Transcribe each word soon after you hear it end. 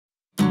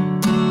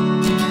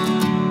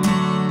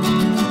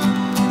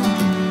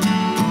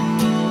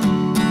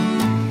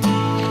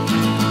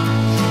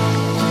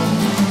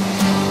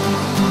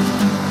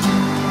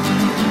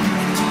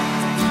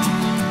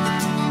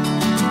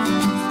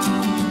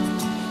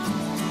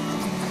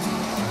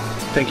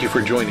Thank you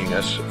for joining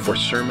us for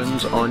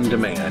Sermons on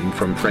Demand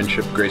from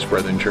Friendship Grace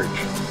Brethren Church.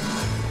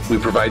 We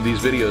provide these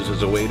videos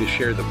as a way to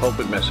share the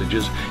pulpit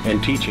messages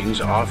and teachings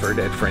offered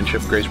at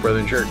Friendship Grace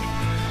Brethren Church.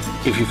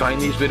 If you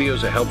find these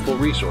videos a helpful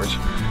resource,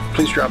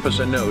 please drop us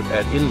a note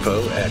at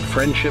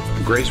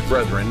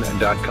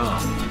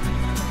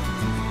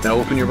info@friendshipgracebrethren.com. Now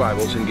open your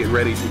Bibles and get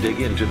ready to dig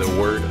into the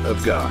Word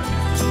of God.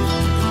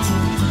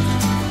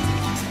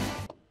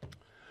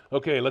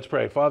 Okay, let's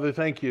pray. Father,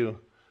 thank you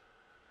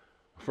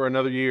for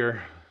another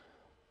year.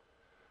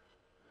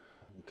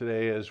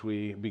 Today, as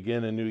we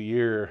begin a new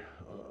year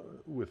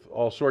with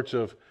all sorts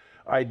of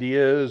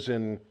ideas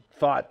and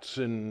thoughts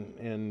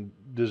and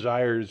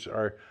desires,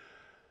 our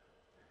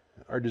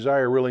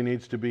desire really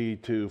needs to be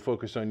to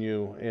focus on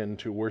you and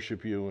to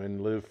worship you and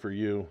live for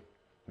you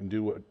and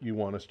do what you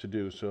want us to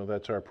do. So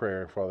that's our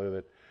prayer, Father,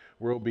 that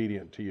we're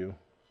obedient to you.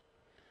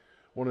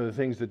 One of the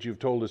things that you've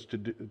told us to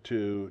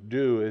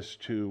do is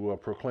to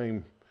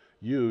proclaim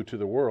you to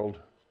the world.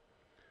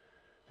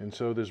 And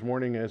so this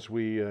morning, as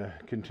we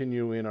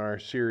continue in our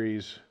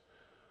series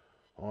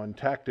on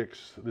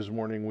tactics, this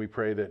morning we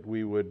pray that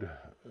we would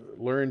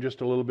learn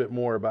just a little bit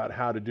more about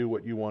how to do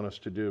what you want us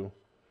to do,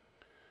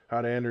 how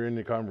to enter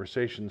into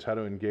conversations, how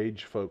to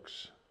engage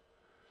folks.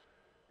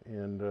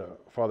 And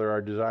Father,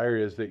 our desire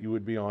is that you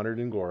would be honored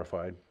and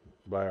glorified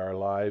by our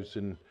lives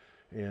and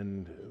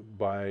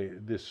by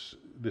this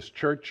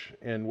church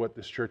and what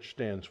this church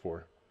stands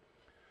for.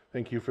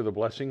 Thank you for the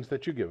blessings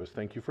that you give us.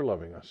 Thank you for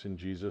loving us. In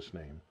Jesus'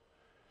 name.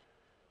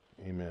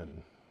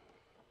 Amen.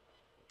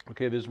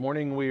 Okay, this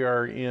morning we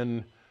are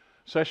in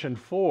session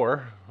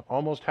 4,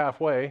 almost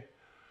halfway.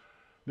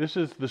 This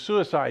is the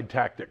suicide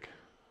tactic.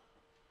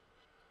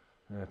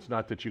 It's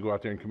not that you go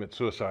out there and commit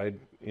suicide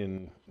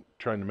in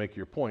trying to make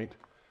your point,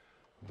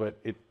 but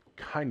it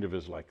kind of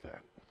is like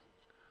that.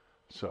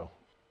 So,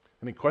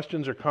 any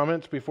questions or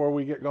comments before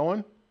we get going?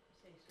 You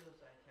say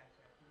suicide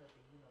tactic, I think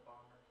of the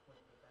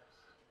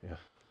Unabomber.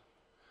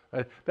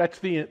 Yeah,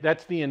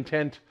 that's the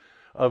intent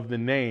of the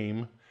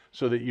name,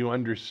 so that you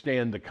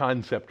understand the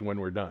concept when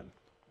we're done.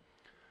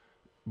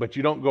 But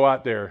you don't go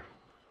out there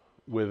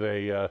with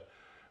an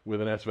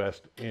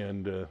S-vest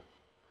and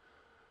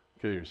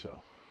kill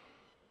yourself.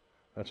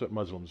 That's what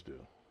Muslims do.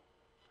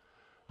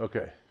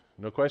 Okay,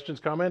 no questions,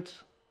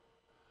 comments?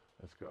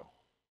 Let's go.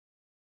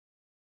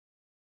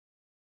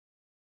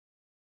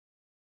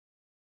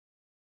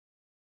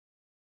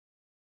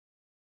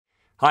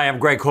 Hi, I'm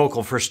Greg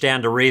Kokel for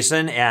Stand to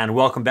Reason, and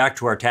welcome back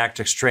to our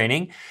tactics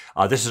training.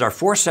 This is our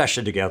 4th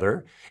session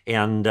together,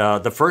 and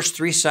the first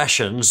 3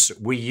 sessions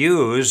we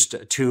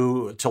used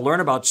to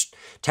learn about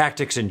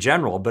tactics in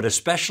general, but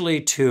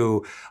especially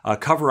to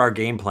cover our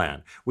game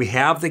plan. We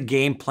have the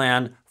game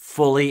plan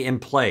fully in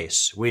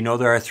place. We know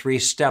there are 3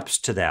 steps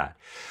to that.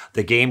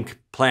 The game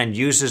plan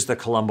uses the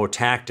Columbo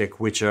tactic,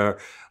 which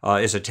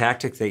is a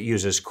tactic that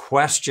uses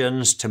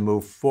questions to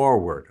move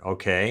forward,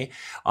 okay?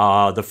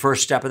 The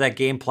first step of that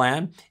game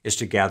plan is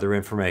to gather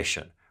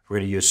information. We're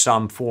going to use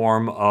some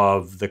form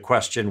of the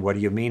question, what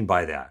do you mean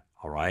by that,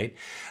 all right?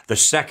 The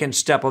second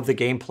step of the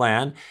game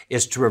plan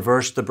is to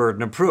reverse the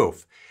burden of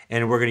proof.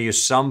 And we're going to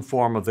use some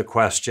form of the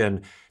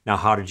question, now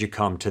how did you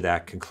come to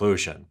that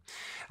conclusion?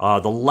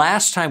 The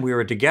last time we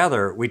were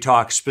together, we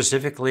talked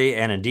specifically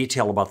and in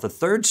detail about the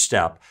third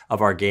step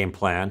of our game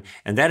plan,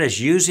 and that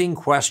is using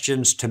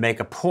questions to make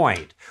a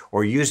point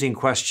or using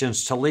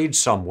questions to lead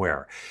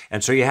somewhere.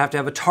 And so you have to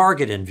have a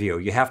target in view.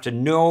 You have to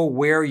know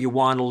where you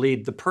want to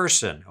lead the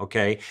person,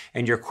 okay?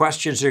 And your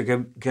questions are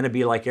going to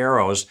be like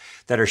arrows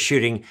that are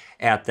shooting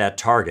at that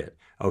target,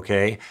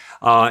 okay?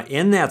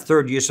 In that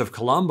third use of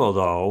Columbo,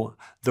 though,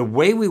 the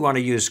way we want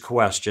to use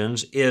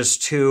questions is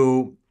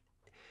to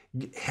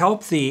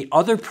help the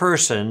other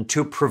person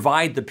to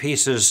provide the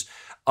pieces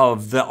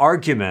of the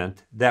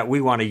argument that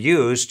we want to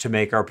use to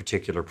make our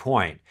particular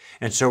point.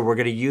 And so we're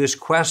going to use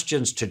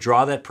questions to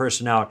draw that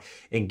person out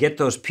and get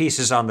those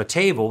pieces on the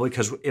table,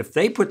 because if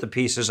they put the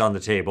pieces on the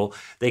table,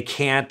 they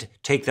can't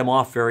take them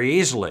off very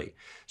easily.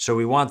 So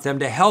we want them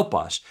to help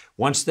us.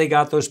 Once they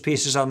got those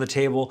pieces on the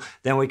table,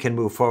 then we can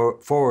move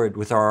forward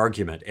with our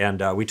argument.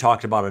 And we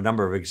talked about a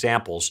number of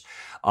examples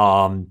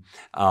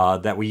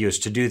that we use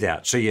to do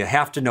that. So you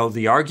have to know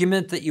the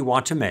argument that you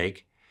want to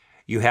make.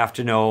 You have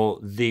to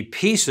know the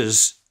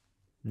pieces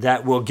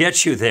that will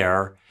get you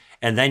there.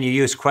 And then you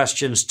use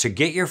questions to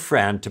get your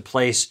friend to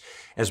place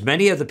as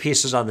many of the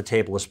pieces on the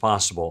table as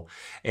possible.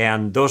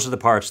 And those are the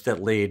parts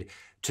that lead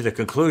to the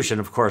conclusion.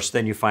 Of course,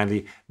 then you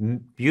finally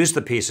use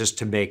the pieces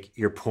to make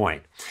your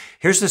point.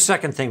 Here's the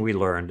second thing we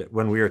learned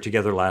when we were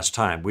together last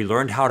time. We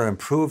learned how to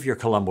improve your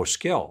Columbo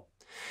skill.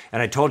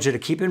 And I told you to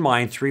keep in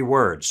mind 3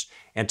 words: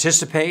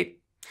 anticipate,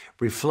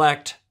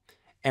 reflect,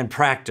 and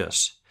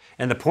practice.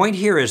 And the point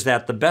here is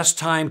that the best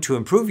time to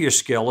improve your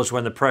skill is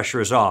when the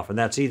pressure is off. And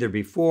that's either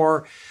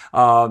before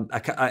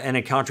an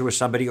encounter with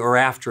somebody or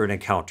after an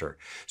encounter.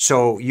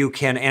 So you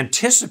can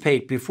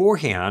anticipate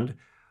beforehand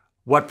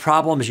what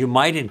problems you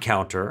might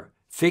encounter,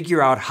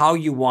 figure out how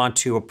you want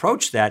to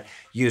approach that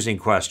using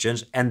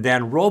questions, and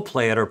then role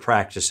play it or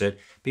practice it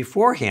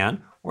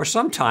beforehand Or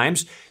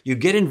sometimes you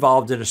get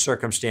involved in a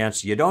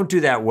circumstance, you don't do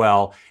that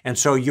well, and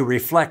so you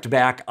reflect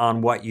back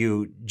on what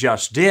you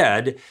just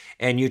did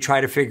and you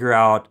try to figure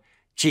out,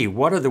 gee,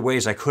 what are the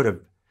ways I could have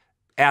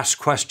asked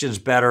questions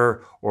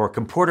better or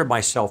comported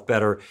myself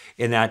better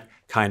in that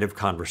kind of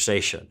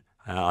conversation.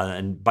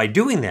 And by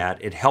doing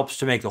that, it helps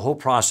to make the whole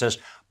process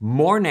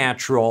more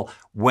natural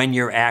when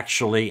you're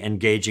actually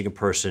engaging a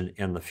person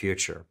in the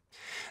future.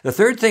 The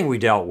third thing we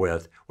dealt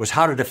with was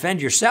how to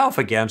defend yourself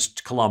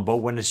against Columbo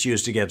when it's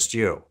used against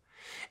you.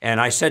 And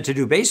I said to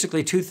do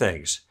basically two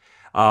things.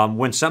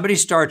 When somebody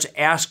starts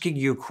asking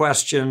you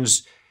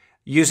questions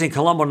using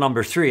Columbo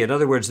number 3, in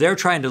other words, they're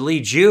trying to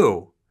lead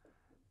you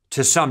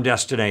to some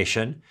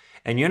destination,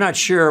 and you're not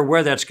sure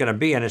where that's going to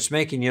be, and it's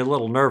making you a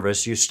little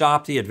nervous, you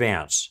stop the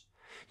advance.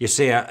 You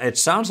say, it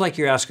sounds like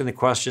you're asking the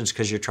questions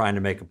because you're trying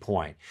to make a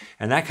point.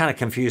 And that kind of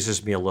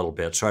confuses me a little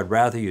bit, so I'd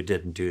rather you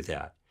didn't do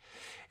that.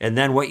 And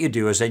then what you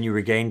do is then you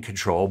regain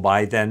control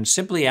by then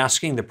simply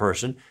asking the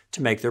person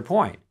to make their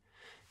point.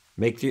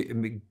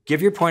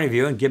 Give your point of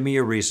view and give me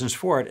your reasons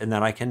for it, and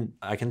then I can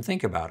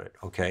think about it,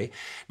 okay?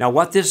 Now,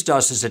 what this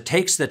does is it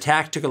takes the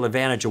tactical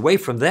advantage away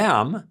from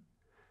them,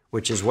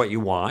 which is what you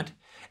want,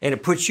 and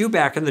it puts you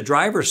back in the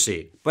driver's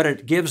seat, but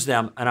it gives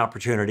them an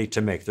opportunity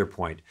to make their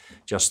point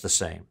just the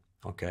same,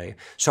 okay?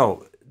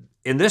 So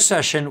in this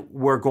session,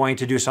 we're going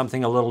to do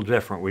something a little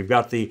different. We've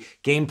got the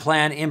game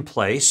plan in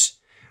place.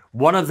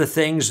 One of the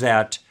things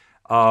that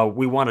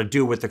we want to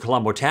do with the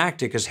Columbo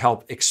tactic is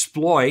help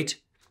exploit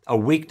a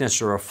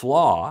weakness or a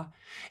flaw,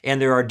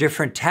 and there are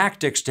different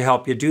tactics to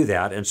help you do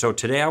that. And so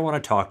today I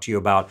want to talk to you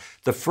about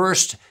the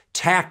first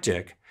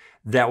tactic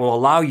that will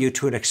allow you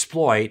to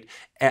exploit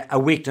a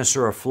weakness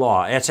or a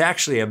flaw. It's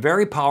actually a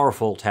very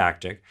powerful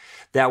tactic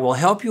that will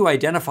help you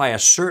identify a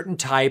certain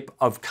type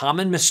of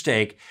common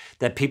mistake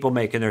that people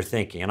make in their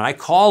thinking. And I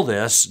call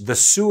this the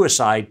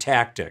suicide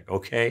tactic,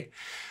 okay?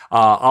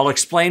 I'll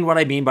explain what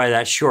I mean by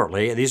that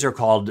shortly. These are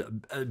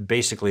called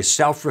basically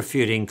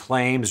self-refuting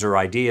claims or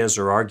ideas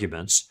or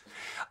arguments.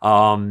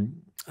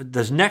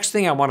 The next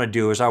thing I want to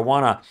do is I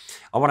want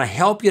to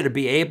help you to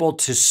be able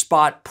to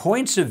spot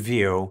points of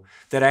view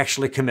that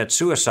actually commit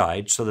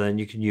suicide, so then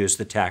you can use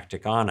the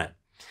tactic on it.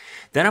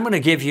 Then I'm going to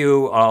give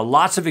you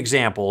lots of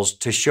examples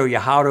to show you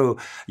how to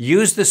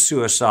use the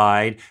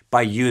suicide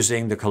by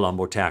using the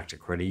Columbo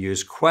tactic. We're going to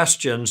use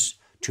questions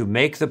to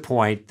make the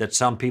point that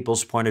some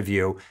people's point of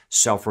view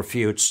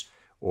self-refutes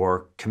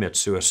or commits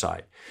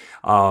suicide.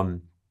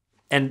 And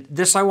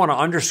this I want to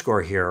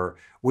underscore here.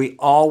 We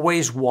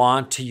always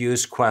want to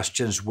use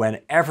questions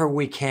whenever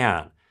we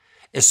can,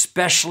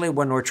 especially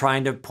when we're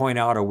trying to point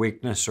out a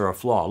weakness or a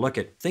flaw.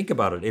 Think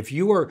about it. If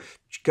you were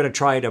going to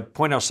try to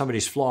point out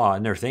somebody's flaw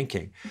in their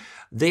thinking,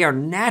 they are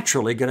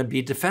naturally going to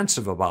be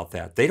defensive about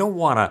that. They don't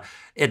want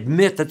to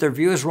admit that their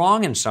view is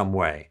wrong in some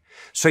way.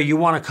 So you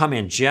want to come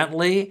in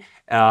gently,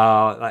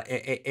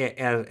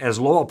 as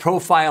low a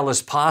profile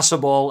as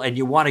possible, and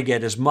you want to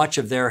get as much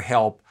of their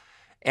help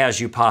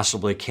as you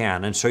possibly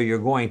can. And so you're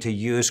going to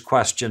use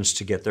questions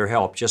to get their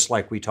help, just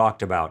like we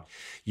talked about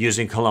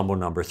using Columbo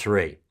number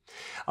 3.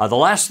 The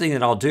last thing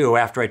that I'll do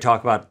after I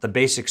talk about the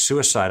basic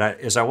suicide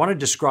is I want to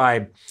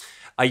describe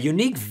a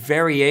unique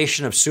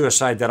variation of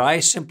suicide that I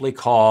simply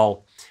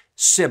call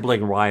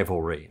sibling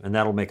rivalry, and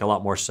that'll make a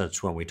lot more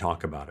sense when we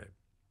talk about it.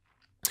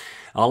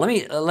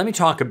 Let me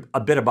talk a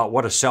bit about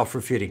what a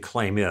self-refuting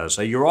claim is.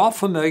 You're all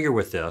familiar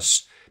with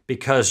this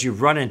because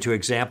you've run into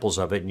examples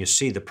of it and you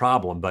see the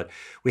problem, but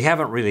we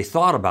haven't really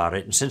thought about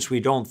it. And since we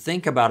don't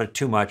think about it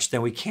too much,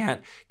 then we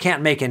can't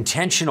make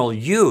intentional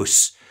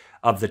use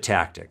of the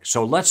tactic.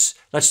 So let's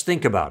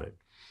think about it.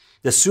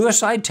 The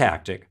suicide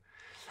tactic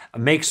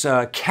makes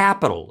a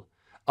capital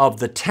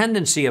of the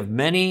tendency of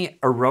many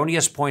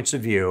erroneous points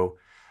of view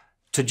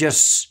to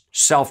just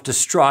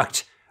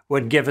self-destruct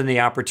when given the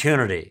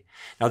opportunity.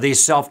 Now,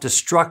 these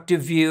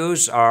self-destructive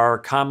views are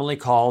commonly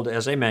called,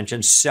 as I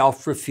mentioned,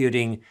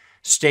 self-refuting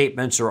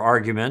statements or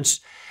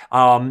arguments.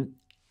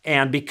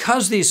 And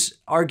because these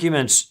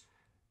arguments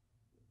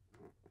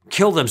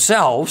kill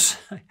themselves,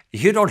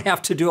 you don't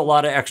have to do a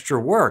lot of extra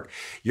work.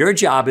 Your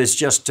job is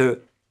just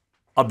to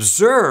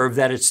observe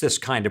that it's this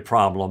kind of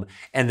problem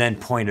and then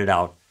point it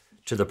out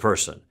to the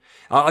person.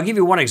 I'll give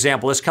you one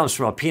example. This comes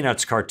from a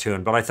Peanuts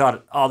cartoon, but I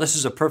thought, oh, this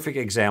is a perfect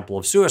example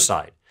of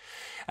suicide.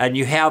 And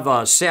you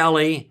have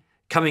Sally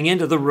coming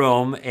into the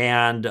room,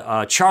 and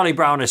Charlie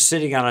Brown is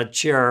sitting on a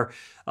chair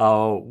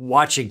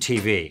watching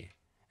TV.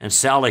 And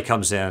Sally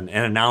comes in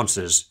and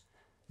announces,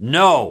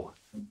 "No,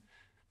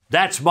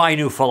 that's my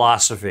new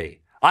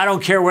philosophy. I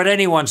don't care what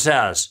anyone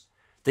says.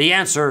 The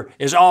answer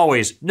is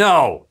always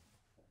no."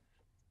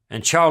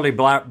 And Charlie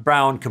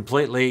Brown,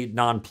 completely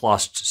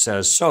nonplussed,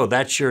 says, "So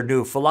that's your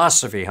new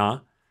philosophy, huh?"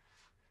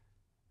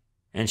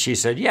 And she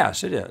said,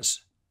 "Yes, it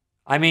is.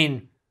 I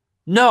mean,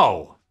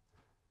 no."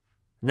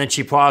 And then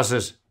she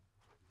pauses.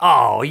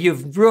 "Oh,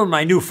 you've ruined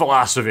my new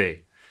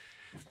philosophy."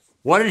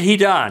 What had he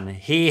done?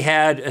 He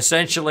had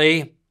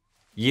essentially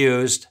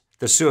used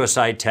the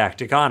suicide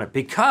tactic on it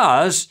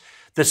because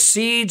the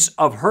seeds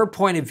of her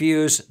point of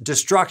view's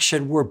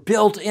destruction were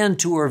built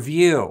into her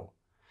view.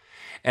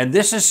 And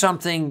this is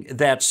something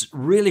that's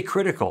really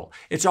critical.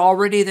 It's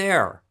already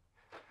there.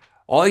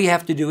 All you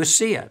have to do is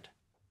see it.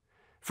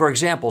 For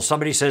example,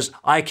 somebody says,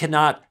 I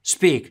cannot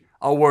speak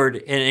a word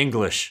in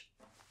English.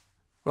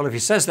 Well, if he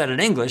says that in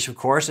English, of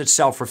course, it's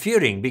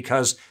self-refuting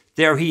because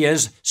there he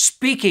is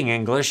speaking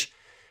English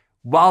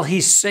while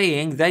he's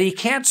saying that he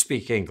can't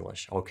speak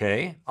English.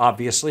 Okay,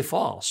 obviously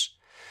false.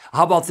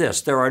 How about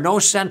this? There are no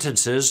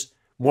sentences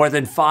more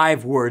than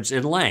 5 words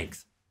in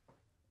length.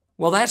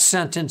 Well, that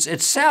sentence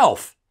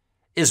itself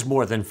is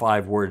more than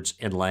 5 words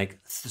in length,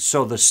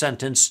 so the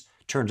sentence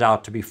turns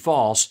out to be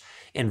false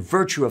in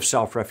virtue of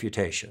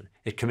self-refutation.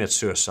 It commits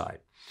suicide.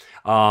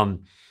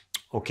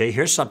 Okay,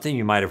 here's something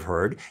you might have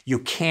heard. You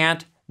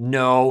can't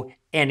know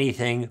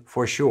anything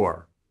for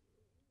sure.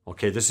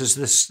 Okay, this is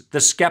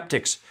the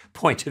skeptic's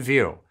point of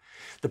view.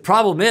 The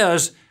problem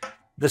is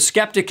the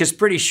skeptic is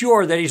pretty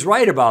sure that he's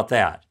right about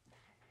that.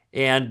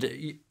 And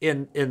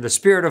in the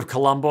spirit of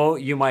Columbo,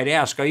 you might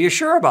ask, are you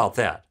sure about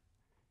that?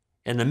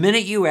 And the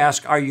minute you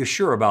ask, are you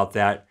sure about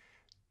that,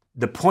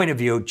 the point of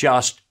view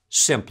just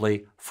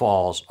simply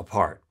falls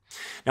apart.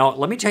 Now,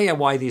 let me tell you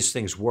why these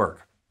things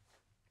work.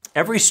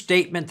 Every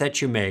statement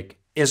that you make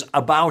is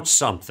about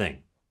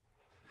something.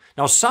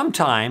 Now,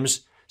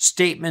 sometimes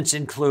statements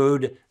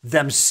include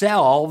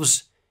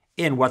themselves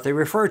in what they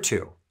refer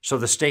to. So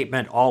the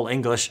statement, all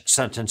English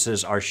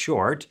sentences are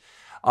short,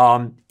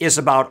 is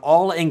about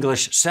all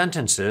English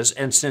sentences.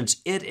 And since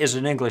it is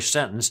an English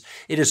sentence,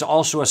 it is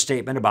also a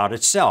statement about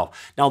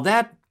itself. Now,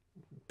 that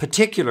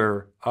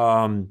particular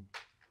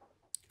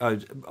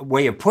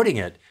way of putting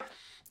it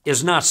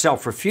is not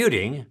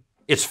self-refuting.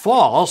 It's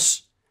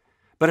false,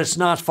 but it's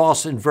not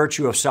false in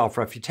virtue of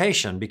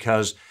self-refutation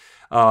because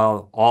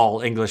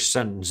all English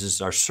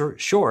sentences are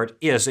short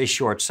is a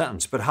short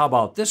sentence. But how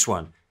about this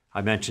one?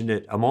 I mentioned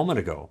it a moment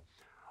ago.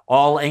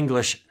 All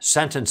English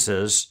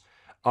sentences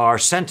are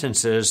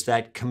sentences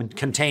that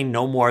contain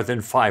no more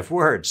than 5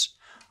 words.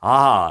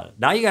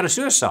 Now you got a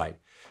suicide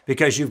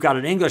because you've got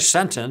an English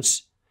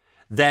sentence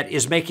that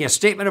is making a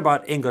statement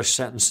about English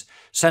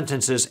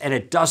sentences and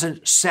it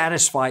doesn't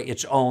satisfy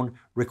its own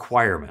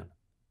requirement.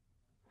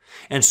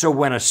 And so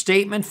when a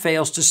statement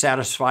fails to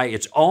satisfy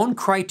its own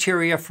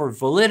criteria for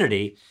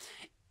validity,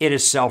 it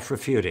is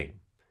self-refuting.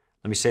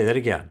 Let me say that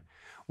again.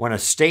 When a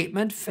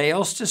statement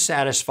fails to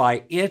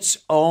satisfy its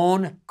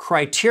own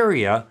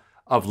criteria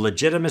of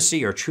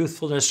legitimacy or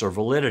truthfulness or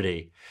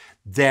validity,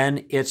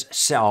 then it's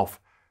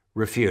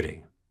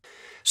self-refuting.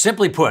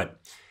 Simply put,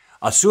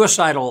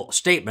 suicidal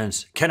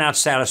statements cannot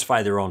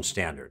satisfy their own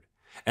standard.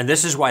 And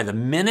this is why the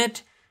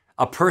minute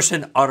a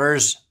person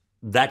utters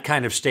that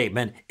kind of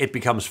statement, it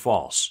becomes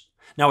false.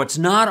 Now, it's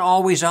not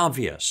always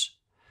obvious.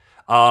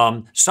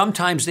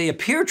 Sometimes they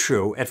appear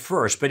true at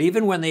first, but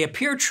even when they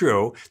appear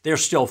true, they're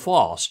still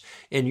false.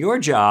 And your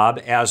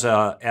job as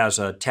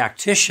a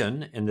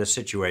tactician in this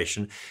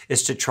situation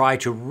is to try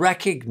to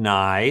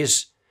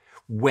recognize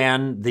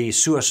when the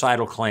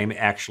suicidal claim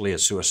actually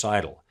is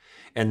suicidal,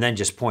 and then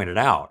just point it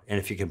out. And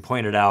if you can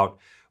point it out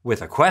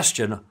with a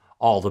question,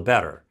 all the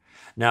better.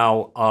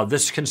 Now,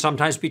 this can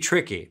sometimes be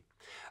tricky.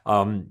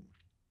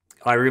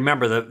 I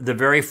remember the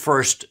very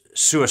first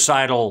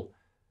suicidal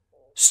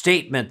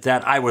statement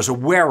that I was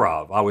aware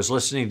of. I was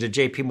listening to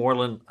J.P.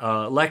 Moreland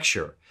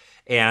lecture,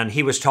 and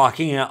he was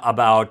talking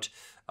about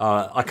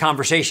a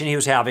conversation he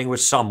was having with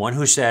someone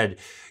who said,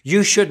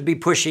 you shouldn't be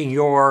pushing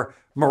your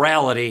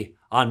morality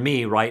on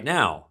me right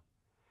now.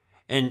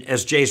 And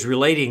as Jay's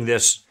relating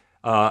this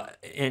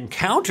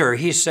encounter,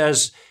 he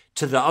says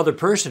to the other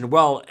person,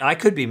 well, I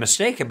could be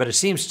mistaken, but it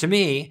seems to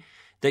me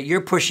that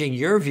you're pushing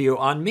your view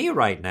on me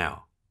right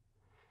now.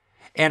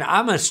 And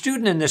I'm a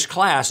student in this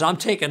class, I'm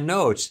taking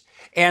notes,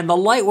 and the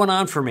light went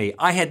on for me.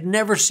 I had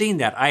never seen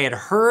that. I had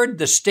heard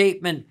the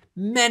statement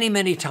many,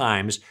 many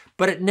times,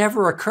 but it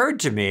never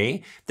occurred to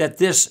me that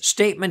this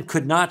statement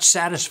could not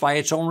satisfy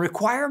its own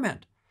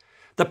requirement.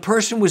 The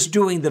person was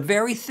doing the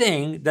very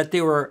thing that they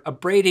were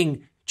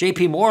upbraiding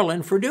J.P.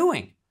 Moreland for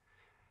doing.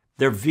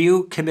 Their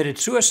view committed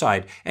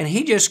suicide, and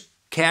he just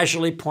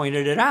casually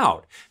pointed it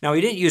out. Now, he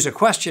didn't use a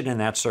question in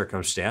that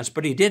circumstance,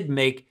 but he did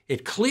make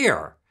it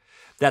clear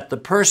that the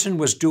person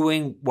was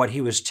doing what he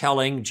was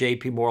telling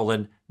J.P.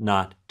 Moreland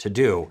not to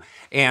do,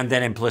 and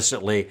then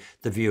implicitly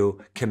the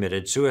view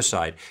committed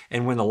suicide.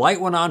 And when the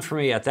light went on for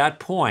me at that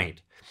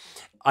point,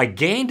 I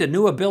gained a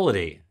new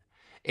ability.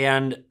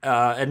 And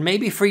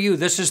maybe for you,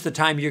 this is the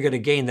time you're going to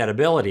gain that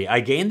ability. I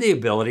gained the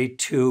ability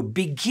to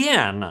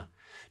begin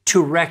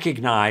to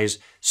recognize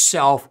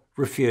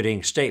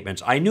self-refuting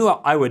statements. I knew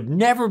I would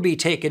never be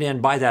taken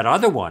in by that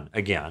other one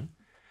again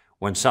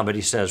when somebody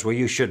says, well,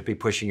 you shouldn't be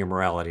pushing your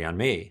morality on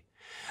me.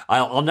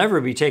 I'll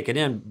never be taken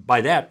in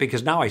by that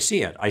because now I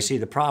see it. I see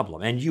the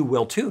problem. And you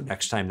will too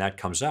next time that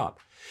comes up.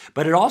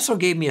 But it also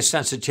gave me a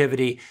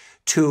sensitivity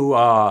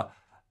to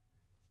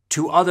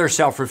other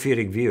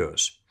self-refuting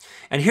views.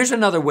 And here's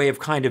another way of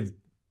kind of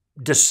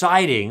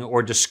deciding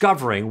or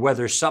discovering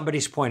whether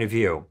somebody's point of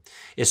view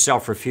is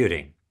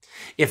self-refuting.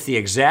 If the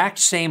exact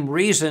same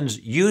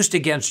reasons used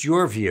against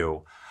your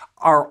view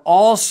are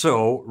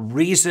also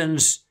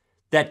reasons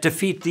that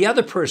defeat the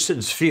other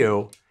person's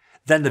view,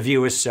 then the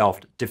view is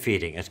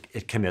self-defeating.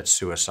 It commits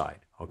suicide,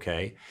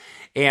 okay?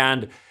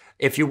 And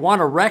if you want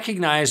to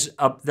recognize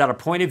that a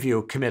point of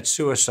view commits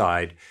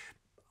suicide,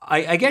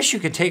 I guess you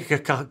can take a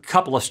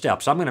couple of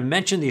steps. I'm going to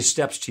mention these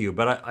steps to you,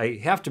 but I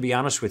have to be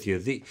honest with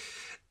you.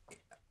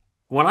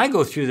 When I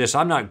go through this,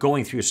 I'm not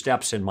going through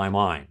steps in my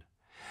mind.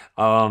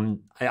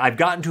 I've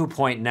gotten to a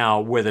point now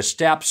where the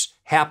steps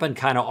happen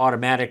kind of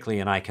automatically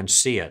and I can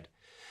see it.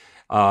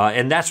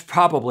 And that's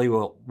probably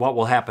what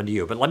will happen to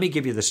you. But let me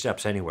give you the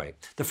steps anyway.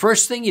 The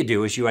first thing you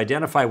do is you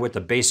identify what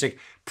the basic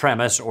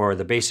premise or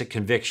the basic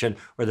conviction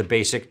or the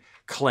basic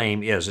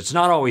claim is. It's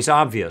not always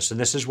obvious, and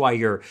this is why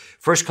your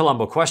first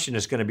Columbo question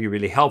is going to be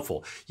really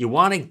helpful. You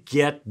want to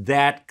get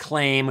that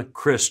claim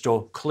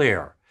crystal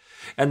clear.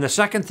 And the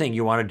second thing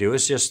you want to do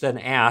is just then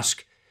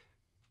ask,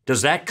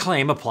 does that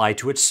claim apply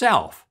to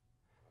itself?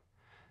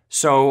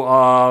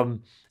 So,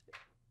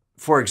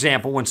 for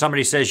example, when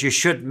somebody says you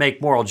shouldn't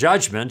make moral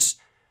judgments,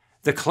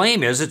 the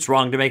claim is it's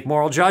wrong to make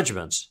moral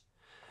judgments.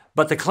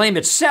 But the claim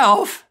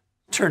itself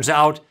turns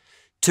out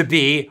to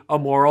be a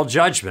moral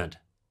judgment.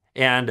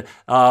 And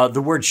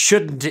the word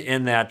shouldn't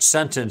in that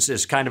sentence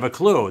is kind of a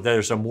clue.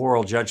 There's a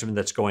moral judgment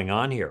that's going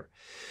on here.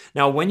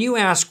 Now, when you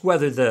ask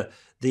whether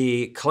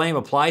the claim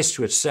applies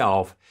to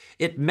itself,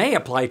 it may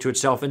apply to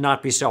itself and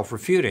not be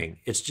self-refuting.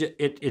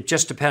 It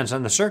just depends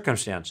on the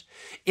circumstance.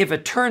 If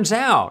it turns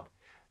out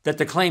that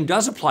the claim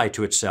does apply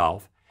to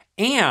itself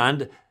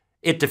and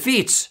it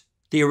defeats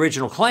the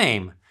original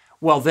claim,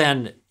 well,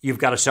 then you've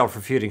got a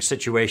self-refuting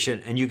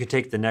situation and you can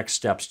take the next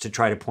steps to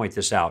try to point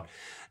this out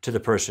to the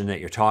person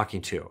that you're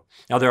talking to.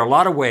 Now, there are a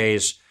lot of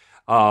ways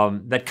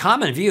that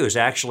common views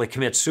actually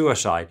commit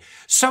suicide.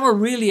 Some are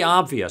really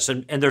obvious,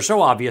 and they're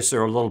so obvious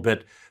they're a little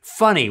bit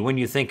funny when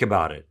you think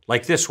about it.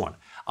 Like this one,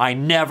 I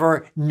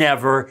never,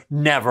 never,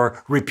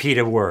 never repeat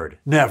a word.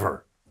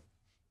 Never.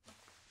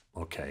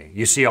 Okay,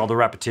 you see all the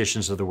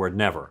repetitions of the word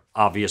never.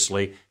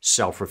 Obviously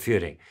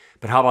self-refuting.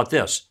 But how about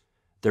this?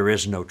 There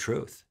is no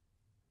truth.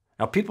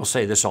 Now, people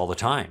say this all the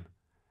time.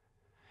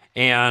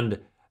 And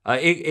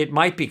it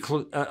might be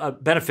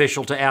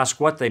beneficial to ask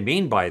what they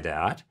mean by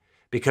that,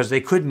 because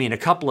they could mean a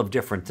couple of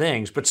different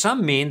things, but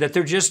some mean that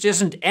there just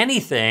isn't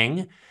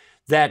anything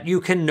that you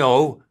can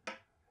know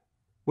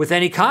with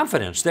any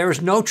confidence. There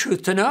is no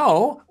truth to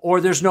know, or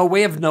there's no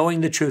way of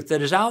knowing the truth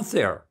that is out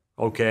there,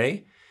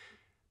 okay?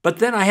 But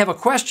then I have a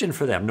question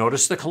for them.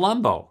 Notice the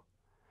Columbo.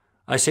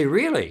 I say,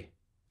 really?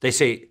 They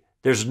say,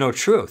 there's no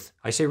truth.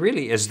 I say,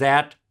 really? Is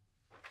that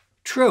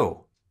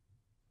true?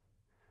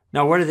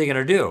 Now, what are they going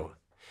to do?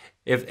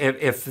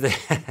 If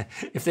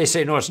they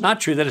say, no, it's not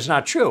true, then it's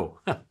not true.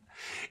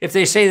 If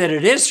they say that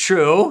it is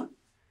true,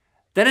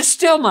 then it's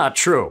still not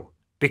true,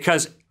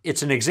 because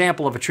it's an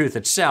example of a truth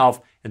itself,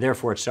 and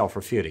therefore it's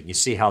self-refuting. You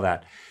see how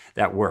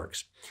that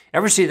works.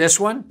 Ever see this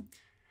one?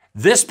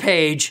 This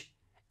page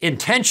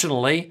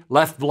intentionally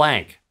left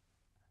blank.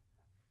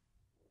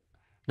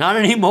 Not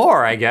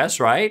anymore, I guess,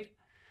 right?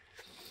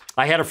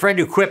 I had a friend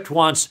who quipped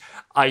once,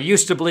 I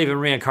used to believe in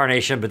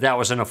reincarnation, but that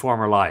was in a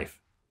former life.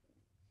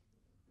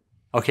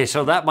 Okay,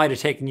 so that might have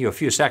taken you a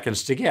few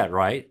seconds to get,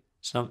 right?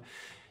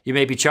 You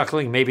may be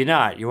chuckling, maybe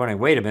not. You're wondering,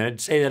 wait a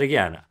minute, say that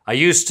again. I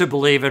used to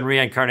believe in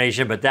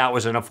reincarnation, but that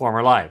was in a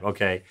former life.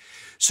 Okay,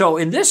 so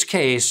in this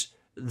case,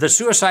 the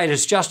suicide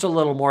is just a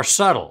little more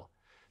subtle.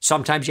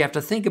 Sometimes you have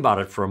to think about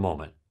it for a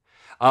moment.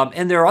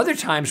 And there are other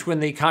times when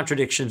the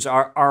contradictions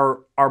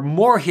are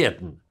more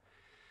hidden.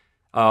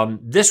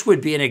 This would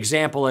be an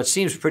example that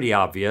seems pretty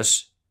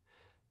obvious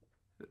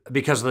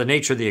because of the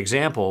nature of the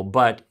example,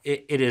 but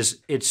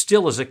it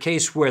still is a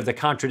case where the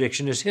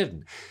contradiction is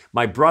hidden.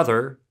 My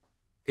brother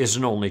is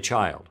an only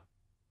child.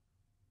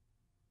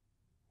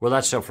 Well,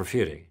 that's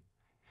self-refuting,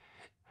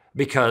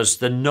 because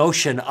the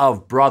notion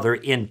of brother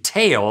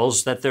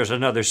entails that there's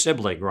another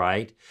sibling,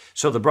 right?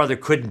 So the brother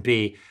couldn't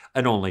be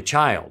an only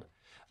child.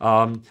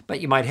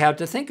 But you might have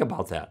to think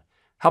about that.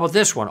 How about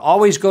this one?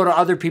 Always go to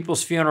other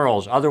people's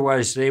funerals,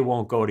 otherwise they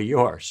won't go to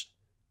yours.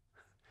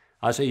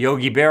 That's a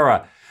Yogi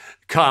Berra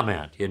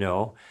comment, you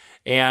know.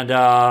 And,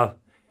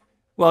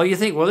 well, you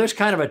think, well, there's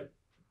kind of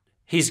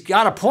he's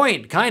got a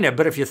point, kind of,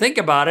 but if you think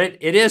about it,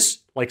 it is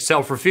like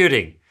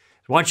self-refuting.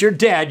 Once you're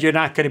dead, you're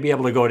not going to be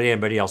able to go to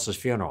anybody else's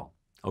funeral,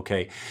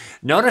 okay?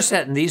 Notice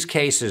that in these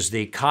cases,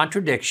 the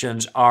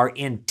contradictions are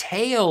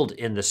entailed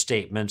in the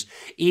statements,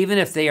 even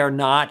if they are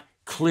not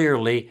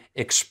clearly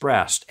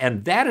expressed.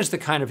 And that is the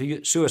kind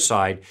of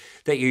suicide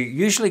that you're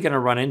usually going to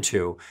run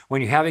into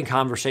when you're having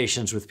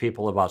conversations with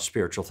people about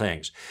spiritual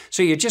things.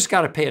 So you just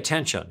got to pay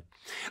attention.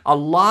 A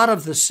lot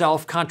of the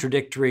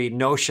self-contradictory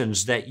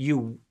notions that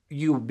you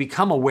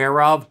become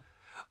aware of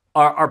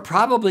are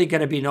probably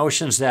going to be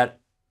notions that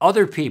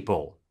other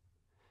people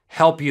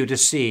help you to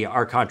see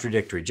are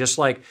contradictory, just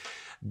like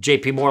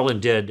J.P.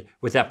 Moreland did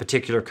with that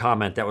particular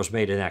comment that was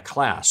made in that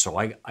class. So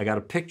I got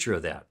a picture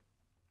of that.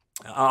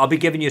 I'll be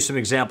giving you some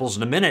examples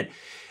in a minute.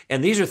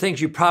 And these are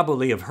things you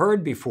probably have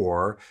heard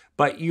before,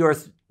 but you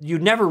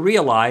never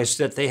realized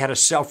that they had a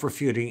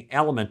self-refuting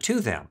element to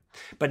them.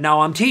 But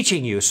now I'm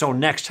teaching you, so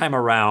next time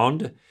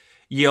around,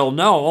 you'll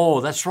know, oh,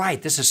 that's right,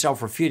 this is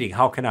self-refuting.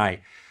 How can I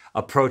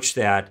approach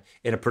that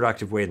in a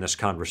productive way in this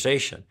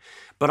conversation?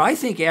 But I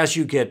think as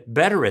you get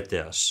better at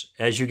this,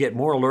 as you get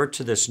more alert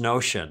to this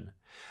notion,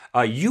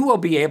 you will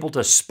be able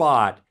to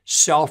spot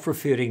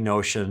self-refuting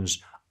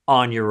notions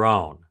on your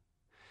own.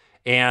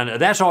 And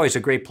that's always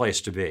a great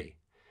place to be,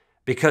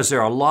 because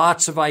there are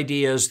lots of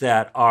ideas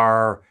that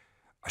are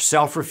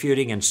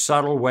self-refuting in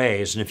subtle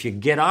ways. And if you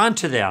get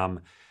onto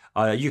them,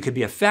 you can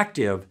be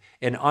effective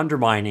in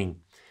undermining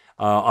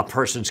a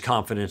person's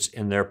confidence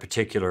in their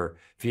particular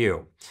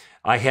view.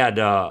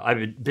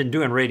 I've been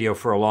doing radio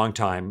for a long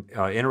time,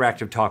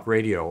 interactive talk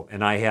radio,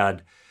 and I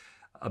had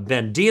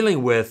been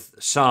dealing with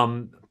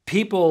some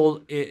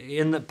people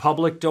in the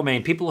public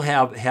domain. People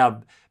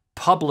have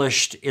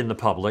published in the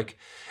public,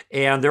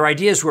 and their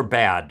ideas were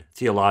bad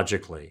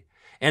theologically.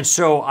 And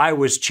so I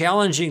was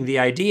challenging the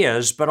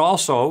ideas, but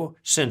also,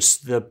 since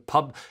the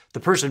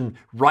person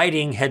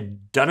writing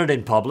had done it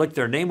in public,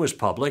 their name was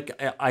public,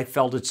 I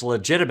felt it's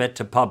legitimate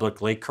to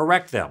publicly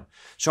correct them.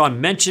 So I'm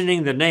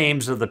mentioning the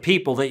names of the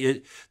people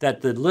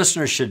that the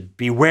listener should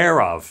beware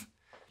of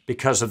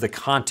because of the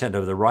content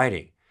of the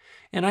writing.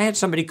 And I had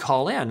somebody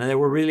call in, and they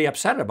were really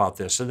upset about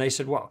this. And they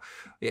said, well,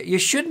 you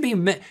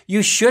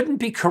shouldn't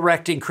be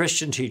correcting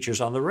Christian teachers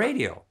on the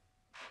radio.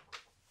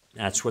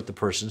 That's what the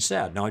person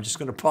said. Now I'm just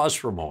going to pause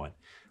for a moment.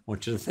 I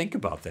want you to think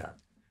about that.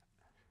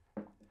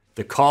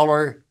 The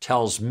caller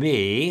tells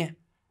me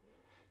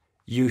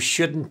you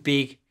shouldn't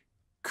be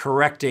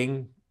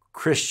correcting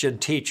Christian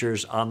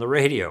teachers on the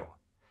radio.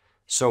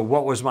 So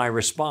what was my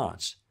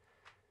response?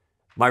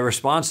 My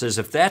response is,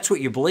 if that's what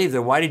you believe,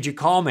 then why did you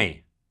call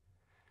me?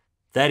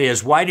 That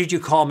is, why did you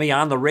call me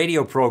on the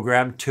radio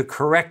program to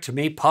correct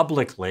me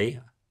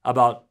publicly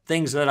about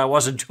things that I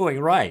wasn't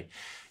doing right?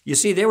 You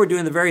see, they were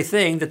doing the very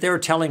thing that they were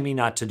telling me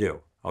not to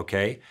do,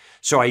 okay?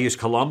 So I used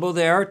Columbo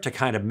there to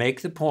kind of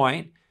make the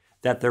point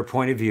that their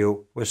point of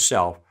view was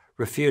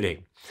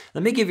self-refuting.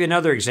 Let me give you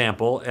another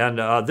example,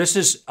 and this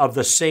is of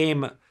the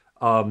same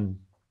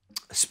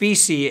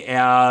species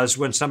as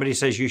when somebody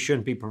says you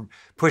shouldn't be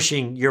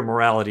pushing your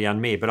morality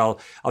on me, but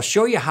I'll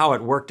show you how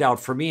it worked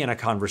out for me in a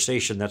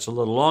conversation that's a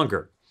little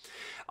longer.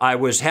 I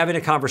was having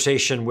a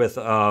conversation with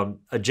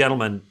a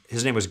gentleman,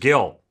 his name was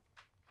Gil,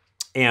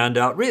 and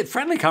really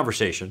friendly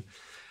conversation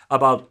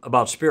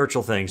about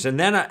spiritual things. And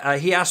then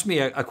he asked me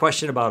a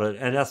question about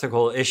an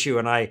ethical issue,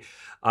 and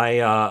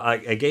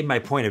I gave my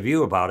point of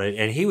view about it,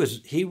 and he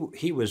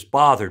was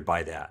bothered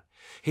by that.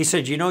 He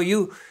said, you know,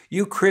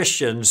 you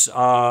Christians,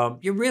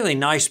 you're really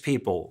nice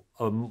people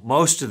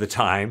most of the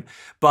time,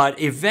 but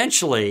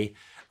eventually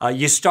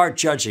you start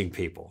judging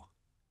people.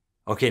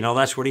 Okay, now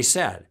that's what he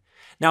said.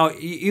 Now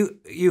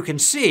you can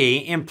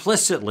see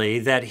implicitly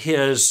that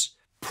his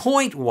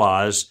point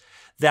was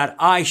that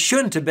I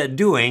shouldn't have been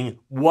doing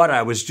what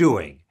I was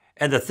doing.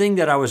 And the thing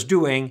that I was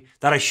doing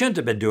that I shouldn't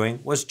have been doing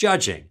was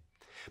judging.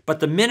 But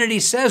the minute he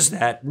says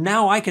that,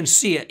 now I can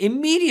see it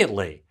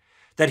immediately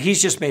that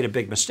he's just made a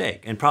big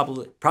mistake. And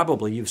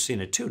probably you've seen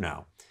it too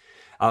now.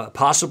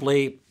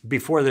 Possibly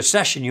before the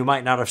session, you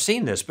might not have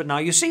seen this, but now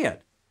you see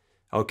it.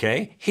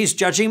 Okay? He's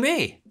judging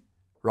me,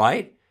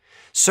 right?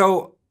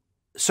 So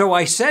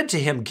I said to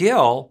him,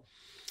 Gil,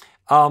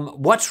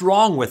 what's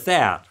wrong with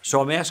that?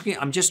 So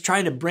I'm just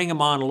trying to bring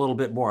him on a little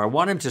bit more. I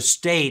want him to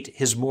state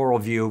his moral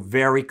view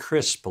very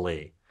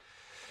crisply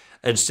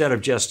instead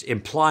of just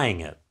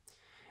implying it.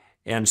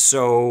 And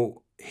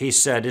so he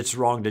said, it's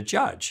wrong to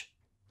judge.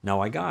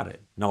 Now I got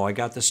it. Now I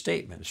got the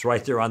statement. It's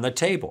right there on the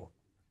table.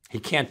 He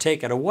can't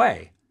take it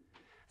away.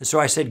 And so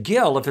I said,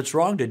 Gil, if it's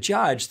wrong to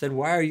judge, then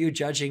why are you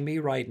judging me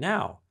right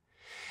now?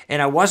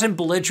 And I wasn't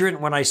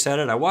belligerent when I said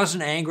it. I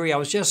wasn't angry. I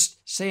was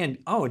just saying,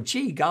 oh,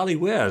 gee, golly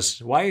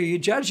whiz, why are you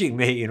judging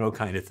me? You know,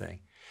 kind of thing.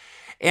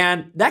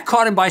 And that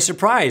caught him by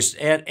surprise.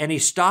 And he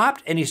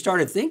stopped and he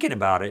started thinking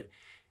about it.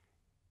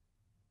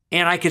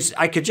 And I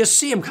could just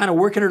see him kind of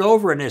working it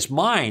over in his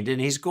mind.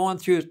 And he's going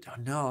through,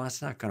 oh, no,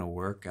 that's not going to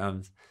work.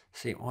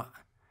 See, what?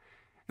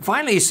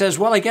 Finally, he says,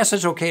 well, I guess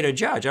it's okay to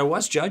judge. I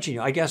was judging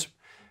you. I guess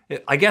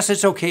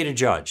it's okay to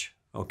judge,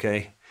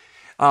 okay?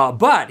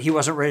 But he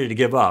wasn't ready to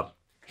give up.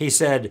 He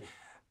said,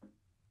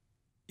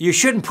 you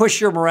shouldn't push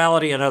your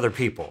morality on other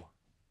people.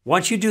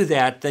 Once you do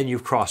that, then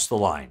you've crossed the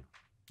line.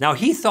 Now,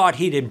 he thought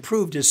he'd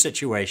improved his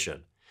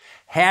situation.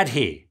 Had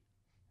he?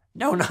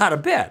 No, not a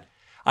bit.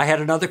 I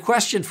had another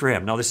question for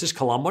him. Now, this is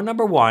Columbo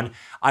number 1.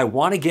 I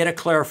want to get a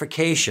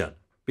clarification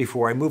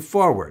before I move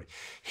forward.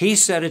 He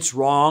said it's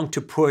wrong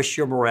to push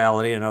your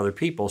morality on other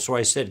people. So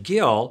I said,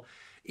 Gil,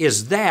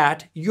 is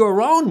that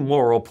your own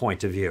moral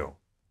point of view?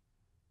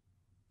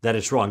 That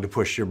it's wrong to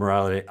push your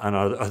morality on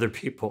other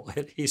people?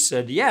 And he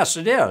said, yes,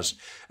 it is.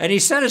 And he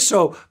said it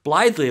so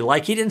blithely,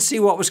 like he didn't see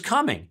what was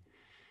coming.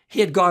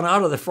 He had gone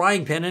out of the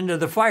frying pan into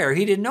the fire.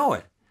 He didn't know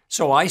it.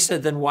 So I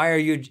said, then why are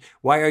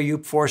you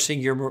forcing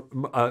your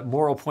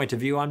moral point of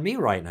view on me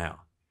right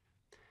now?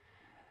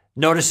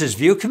 Notice his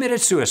view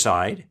committed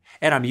suicide,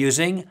 and I'm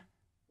using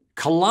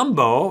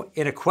Columbo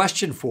in a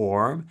question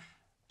form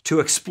to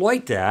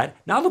exploit that.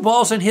 Now the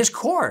ball's in his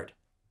court.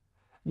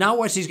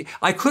 Now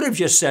I could have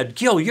just said,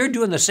 Gil, you're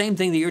doing the same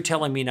thing that you're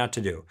telling me not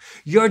to do.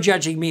 You're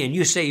judging me and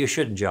you say you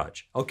shouldn't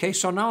judge. Okay,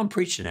 so now I'm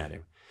preaching at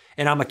him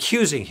and I'm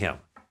accusing him,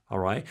 all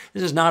right?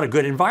 This is not a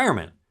good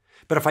environment.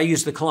 But if I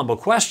use the Columbo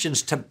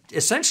questions to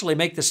essentially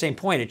make the same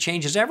point, it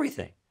changes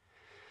everything.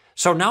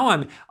 So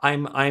now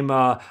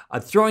I'm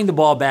throwing the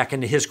ball back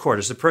into his court.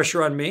 Is the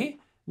pressure on me?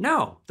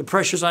 No, the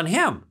pressure's on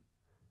him.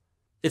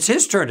 It's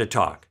his turn to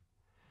talk.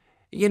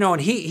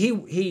 And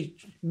he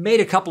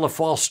made a couple of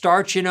false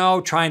starts,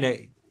 trying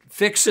to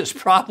fix this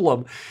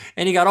problem,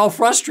 and he got all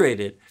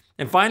frustrated.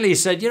 And finally he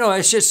said,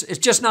 it's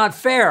just not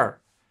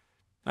fair.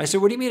 I said,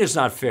 what do you mean it's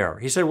not fair?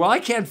 He said, well, I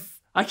can't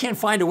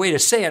find a way to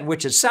say it in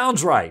which it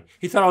sounds right.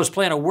 He thought I was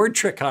playing a word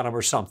trick on him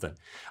or something.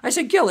 I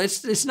said, Gil,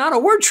 it's not a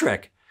word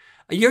trick.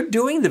 You're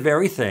doing the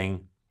very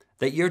thing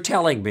that you're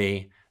telling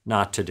me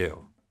not to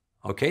do.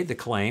 Okay, the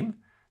claim,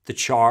 the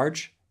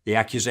charge, the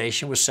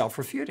accusation was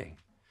self-refuting.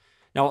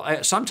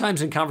 Now,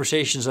 sometimes in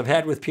conversations I've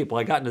had with people,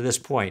 I gotten to this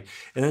point,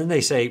 and then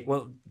they say,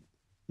 well,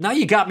 now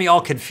you got me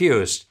all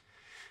confused.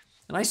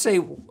 And I say,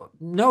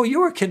 no, you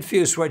were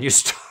confused when you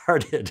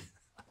started.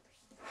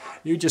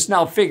 You just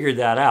now figured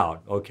that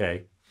out,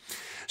 okay?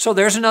 So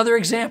there's another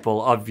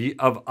example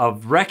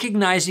of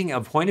recognizing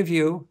a point of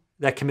view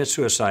that commits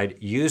suicide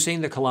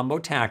using the Columbo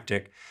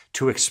tactic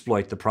to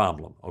exploit the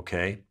problem,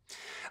 okay?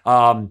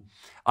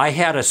 I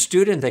had a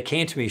student that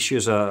came to me. She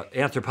was an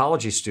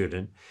anthropology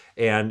student,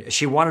 and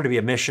she wanted to be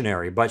a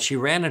missionary, but she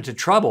ran into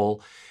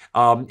trouble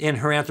in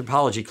her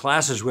anthropology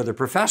classes with her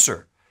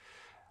professor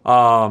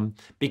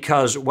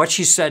because what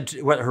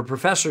her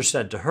professor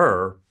said to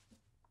her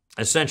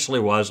essentially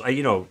was,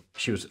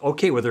 she was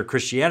okay with her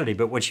Christianity,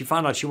 but when she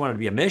found out she wanted to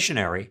be a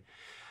missionary,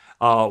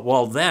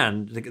 well,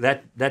 then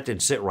that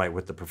didn't sit right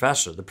with the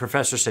professor. The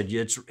professor said,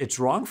 it's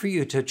wrong for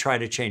you to try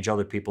to change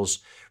other people's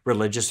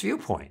religious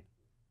viewpoint.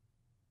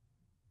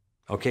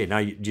 Okay,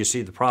 now do you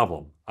see the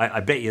problem?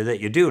 I bet you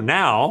that you do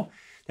now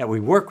that we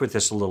work with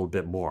this a little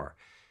bit more.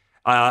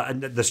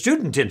 The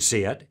student didn't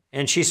see it,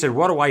 and she said,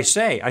 what do I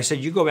say? I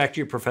said, you go back to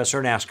your professor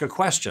and ask a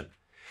question.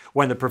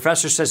 When the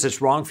professor says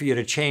it's wrong for you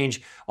to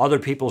change other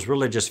people's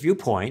religious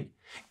viewpoint,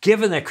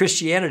 given that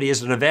Christianity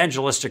is an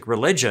evangelistic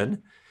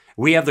religion,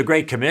 we have the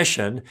Great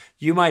Commission,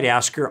 you might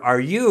ask her, are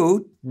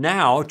you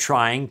now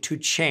trying to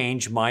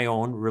change my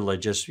own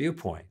religious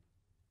viewpoint?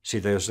 See,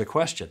 there's the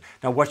question.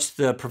 Now, what's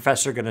the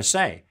professor going to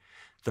say?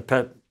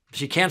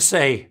 She can't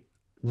say,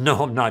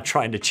 no, I'm not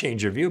trying to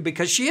change your view,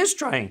 because she is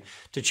trying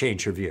to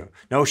change her view.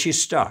 No, she's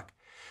stuck.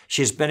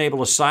 She's been able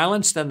to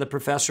silence then the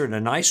professor in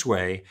a nice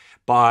way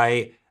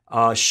by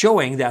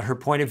showing that her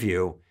point of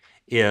view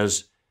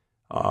is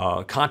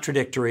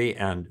contradictory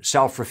and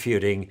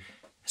self-refuting,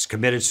 has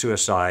committed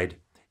suicide,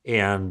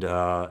 and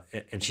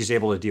she's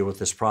able to deal with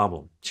this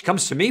problem. She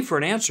comes to me for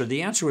an answer.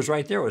 The answer was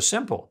right there. It was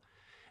simple.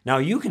 Now,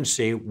 you can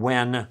see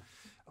when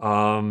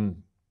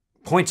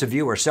points of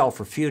view are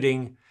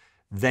self-refuting,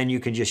 then you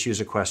can just use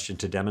a question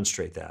to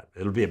demonstrate that.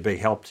 It'll be a big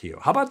help to you.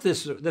 How about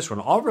this one?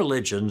 All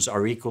religions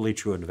are equally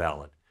true and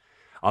valid.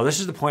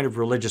 This is the point of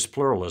religious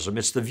pluralism.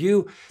 It's the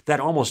view that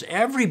almost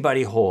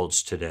everybody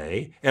holds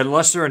today,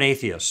 unless they're an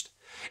atheist.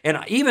 And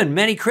even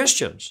many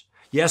Christians.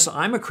 Yes,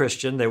 I'm a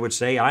Christian. They would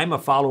say, I'm a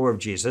follower of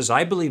Jesus.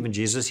 I believe in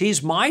Jesus.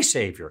 He's my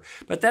Savior.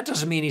 But that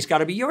doesn't mean he's got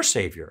to be your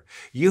Savior.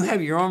 You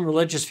have your own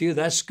religious view.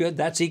 That's good.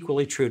 That's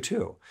equally true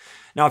too.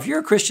 Now, if you're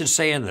a Christian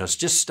saying this,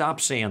 just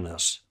stop saying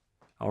this,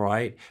 all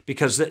right?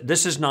 Because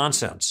this is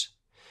nonsense.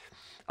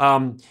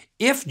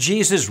 If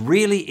Jesus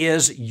really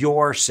is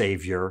your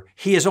Savior,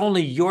 he is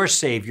only your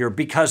Savior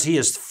because he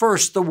is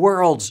first the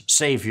world's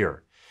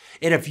Savior.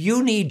 And if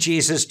you need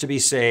Jesus to be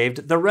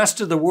saved, the rest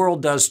of the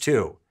world does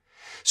too.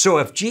 So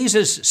if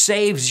Jesus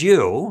saves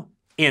you,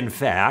 in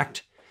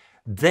fact,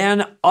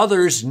 then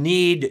others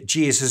need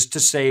Jesus to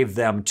save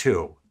them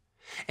too.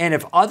 And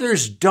if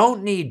others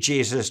don't need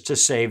Jesus to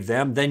save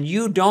them, then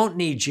you don't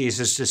need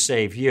Jesus to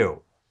save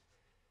you.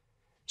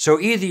 So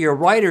either you're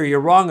right or you're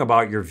wrong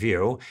about your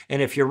view.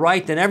 And if you're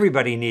right, then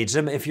everybody needs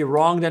him. If you're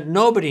wrong, then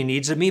nobody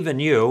needs him, even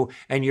you.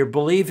 And you're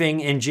believing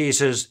in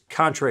Jesus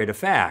contrary to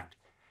fact.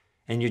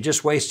 And you're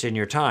just wasting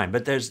your time.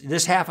 But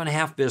this half and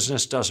half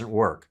business doesn't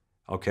work.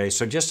 Okay,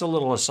 so just a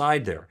little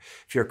aside there.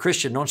 If you're a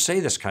Christian, don't say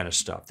this kind of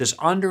stuff. This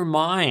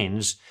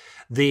undermines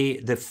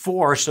the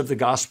force of the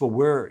gospel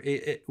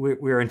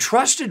we're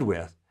entrusted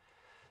with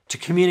to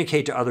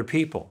communicate to other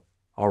people.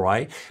 All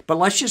right, but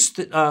let's just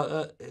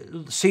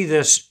see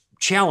this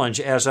challenge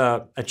as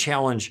a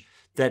challenge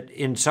that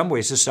in some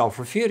ways is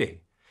self-refuting.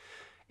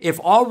 If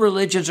all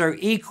religions are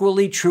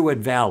equally true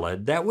and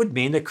valid, that would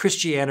mean that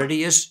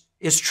Christianity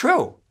is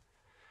true,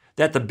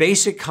 that the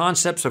basic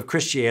concepts of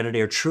Christianity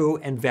are true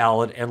and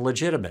valid and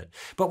legitimate.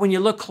 But when you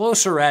look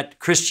closer at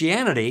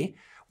Christianity,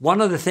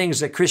 one of the things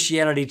that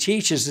Christianity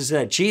teaches is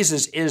that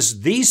Jesus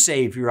is the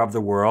Savior of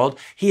the world.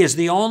 He is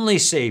the only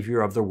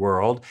Savior of the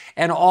world,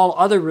 and all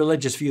other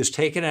religious views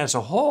taken as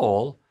a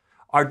whole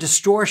are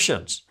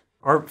distortions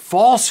or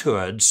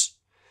falsehoods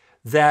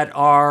that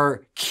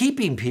are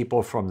keeping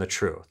people from the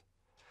truth.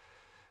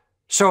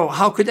 So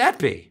how could that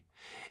be?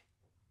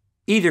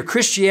 either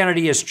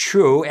Christianity is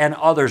true and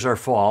others are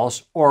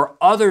false, or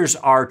others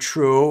are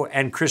true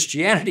and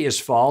Christianity is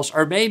false,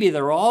 or maybe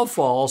they're all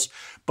false,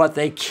 but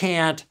they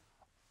can't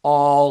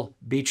all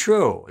be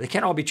true. They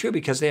can't all be true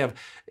because they have,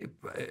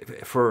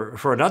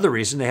 for another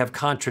reason, they have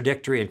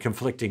contradictory and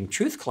conflicting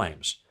truth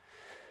claims.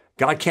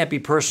 God can't be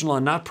personal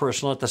and not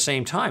personal at the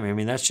same time. I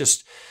mean, that's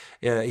just,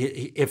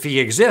 if he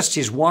exists,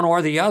 he's one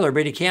or the other,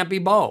 but he can't be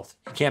both.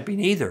 He can't be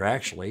neither,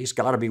 actually. He's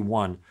got to be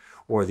one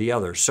or the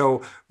other.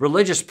 So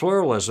religious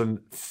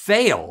pluralism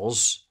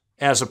fails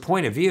as a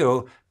point of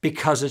view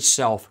because it's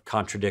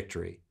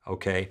self-contradictory,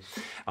 okay?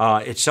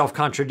 It's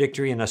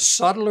self-contradictory in a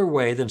subtler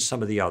way than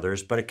some of the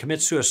others, but it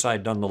commits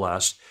suicide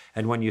nonetheless.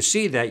 And when you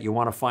see that, you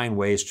want to find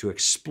ways to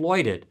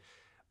exploit it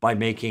by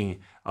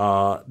making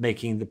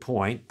the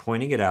point,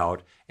 pointing it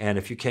out, and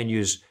if you can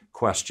use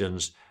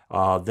questions,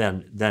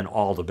 then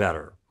all the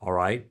better, all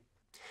right?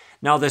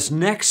 Now, this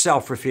next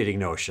self-refuting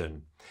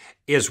notion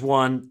is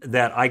one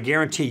that I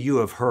guarantee you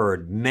have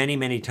heard many,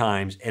 many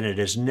times, and it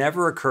has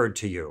never occurred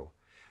to you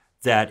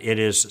that it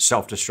is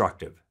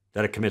self-destructive,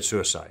 that it commits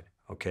suicide,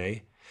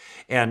 okay?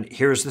 And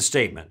here's the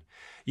statement.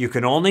 You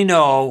can only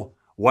know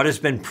what has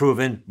been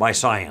proven by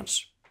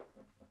science.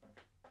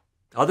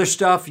 Other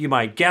stuff you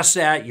might guess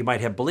at, you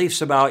might have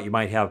beliefs about, you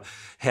might have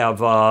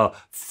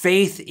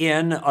faith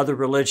in other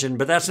religion,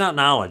 but that's not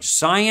knowledge.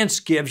 Science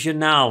gives you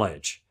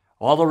knowledge.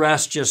 All the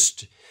rest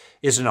just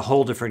is in a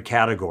whole different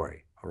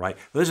category, all right?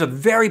 There's a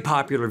very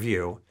popular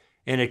view,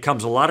 and it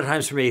comes a lot of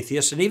times from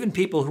atheists and even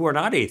people who are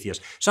not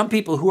atheists. Some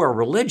people who are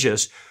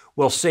religious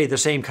will say the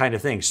same kind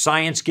of thing.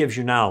 Science gives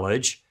you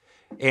knowledge,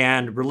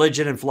 and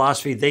religion and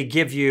philosophy, they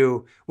give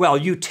you, well,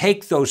 you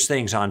take those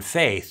things on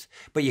faith,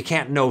 but you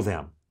can't know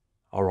them.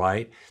 All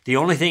right. The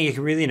only thing you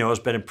can really know has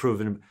been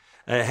proven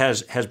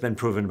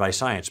by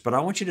science. But I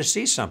want you to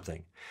see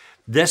something.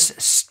 This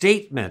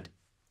statement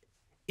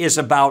is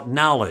about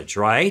knowledge,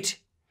 right?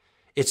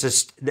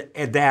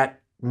 That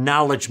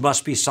knowledge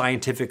must be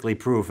scientifically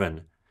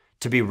proven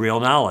to be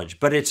real knowledge.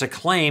 But it's a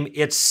claim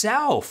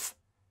itself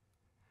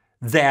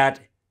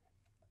that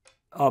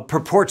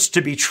purports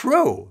to be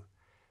true,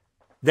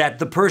 that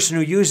the person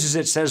who uses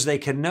it says they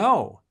can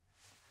know.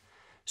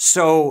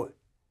 So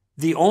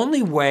the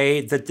only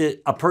way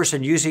that a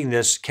person using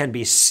this can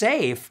be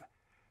safe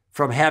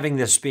from having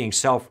this being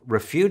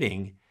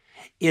self-refuting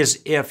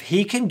is if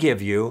he can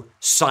give you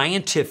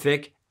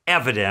scientific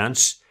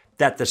evidence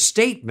that the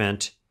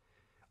statement,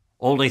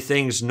 only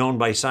things known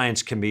by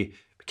science can be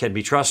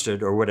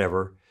trusted or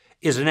whatever,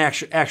 is an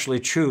actually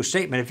true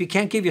statement. If he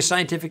can't give you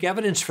scientific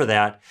evidence for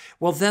that,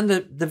 well, then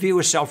the view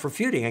is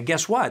self-refuting. And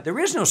guess what? There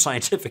is no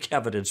scientific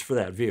evidence for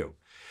that view.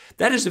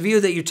 That is a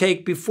view that you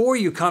take before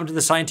you come to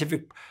the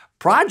scientific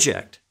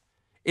project.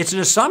 It's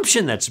an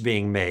assumption that's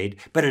being made,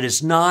 but it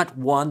is not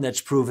one that's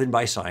proven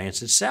by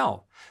science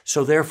itself.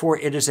 So therefore,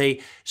 it is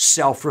a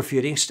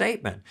self-refuting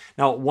statement.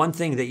 Now, one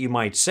thing that you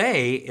might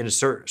say in a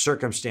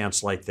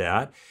circumstance like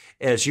that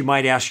is you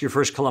might ask your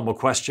first Columbo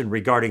question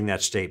regarding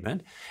that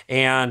statement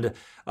and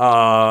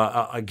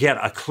get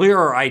a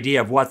clearer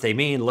idea of what they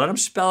mean. Let them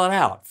spell it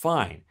out.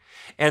 Fine.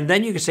 And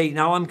then you can say,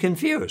 now I'm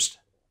confused.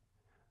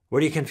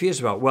 What are you confused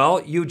about?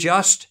 Well, you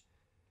just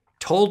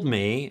told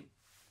me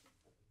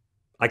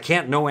I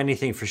can't know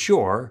anything for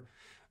sure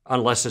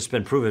unless it's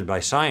been proven by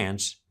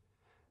science.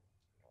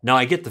 Now,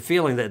 I get the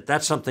feeling that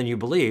that's something you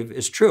believe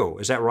is true.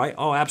 Is that right?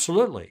 Oh,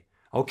 absolutely.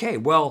 Okay,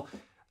 well,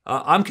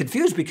 I'm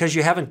confused because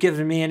you haven't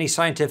given me any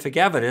scientific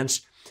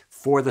evidence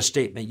for the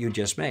statement you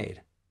just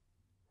made.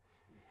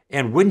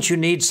 And wouldn't you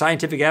need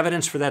scientific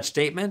evidence for that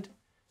statement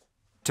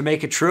to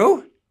make it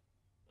true?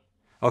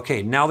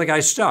 Okay, now the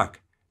guy's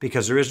stuck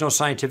because there is no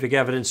scientific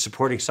evidence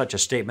supporting such a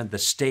statement. The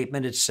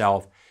statement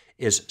itself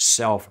is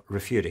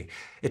self-refuting.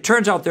 It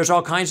turns out there's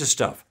all kinds of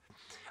stuff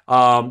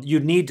you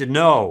need to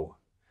know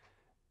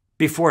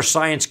before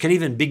science can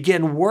even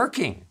begin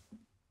working.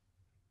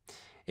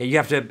 You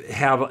have to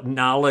have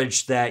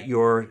knowledge that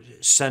your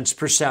sense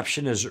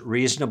perception is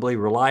reasonably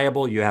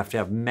reliable. You have to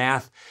have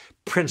math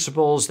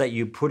principles that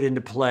you put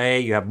into play.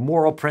 You have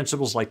moral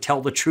principles like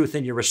tell the truth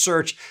in your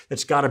research.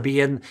 That's got to be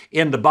in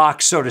the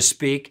box, so to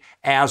speak,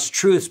 as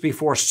truths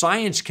before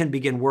science can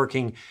begin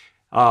working,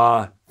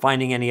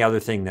 finding any other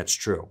thing that's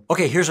true.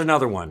 Okay, here's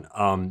another one.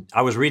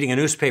 I was reading a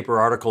newspaper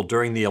article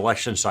during the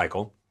election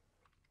cycle,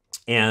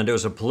 and it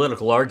was a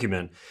political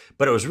argument,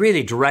 but it was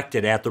really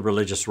directed at the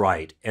religious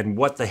right. And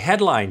what the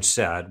headline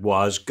said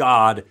was,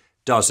 God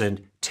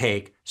doesn't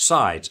take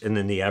sides. And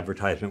then the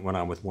advertisement went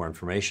on with more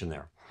information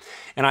there.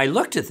 And I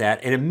looked at that,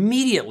 and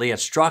immediately it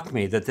struck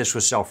me that this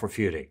was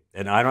self-refuting.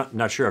 And I'm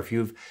not sure if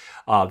you've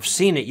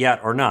seen it yet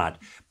or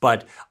not,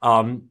 but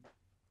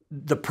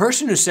the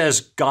person who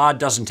says God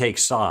doesn't take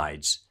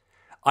sides,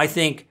 I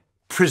think,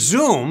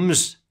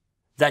 presumes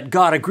that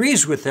God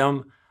agrees with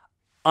them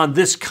on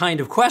this kind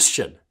of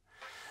question.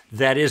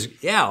 That is,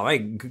 yeah,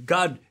 right,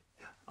 God,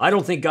 I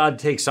don't think God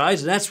takes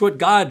sides, and that's what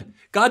God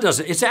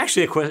doesn't. It's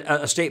actually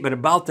a statement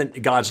about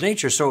God's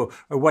nature,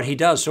 or what he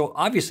does. So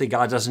obviously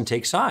God doesn't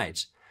take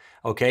sides.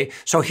 Okay,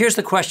 so here's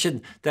the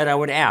question that I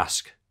would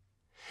ask.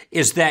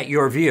 Is that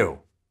your view?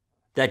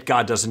 that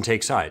God doesn't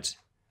take sides?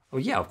 Oh,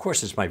 yeah, of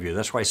course it's my view.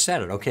 That's why I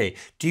said it. Okay,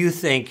 do you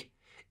think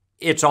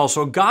it's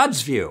also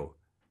God's view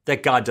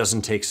that God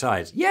doesn't take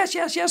sides? Yes,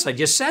 yes, yes, I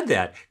just said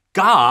that.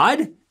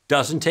 God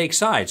doesn't take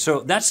sides.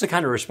 So that's the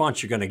kind of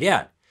response you're going to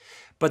get.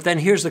 But then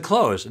here's the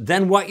close.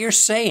 Then what you're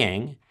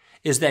saying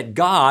is that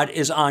God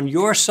is on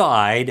your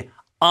side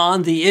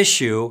on the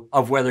issue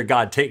of whether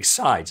God takes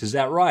sides. Is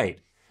that right?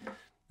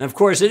 And of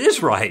course, it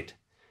is right.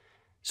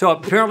 So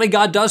apparently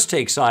God does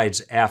take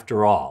sides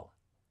after all.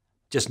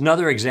 Just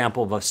another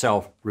example of a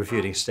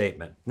self-refuting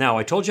statement. Now,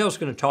 I told you I was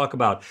going to talk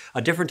about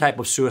a different type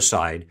of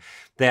suicide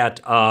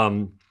that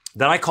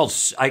I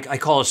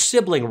call a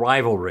sibling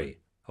rivalry.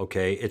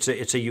 Okay, it's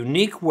a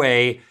unique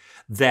way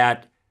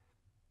that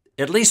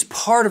at least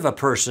part of a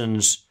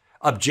person's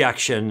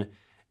objection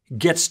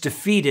gets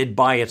defeated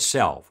by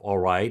itself. All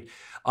right.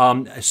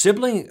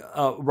 Sibling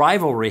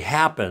rivalry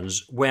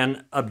happens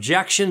when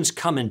objections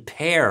come in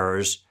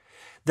pairs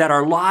that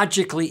are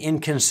logically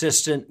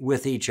inconsistent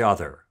with each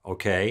other,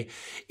 okay?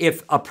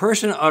 If a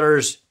person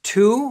utters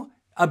two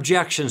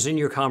objections in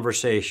your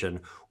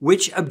conversation,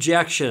 which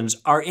objections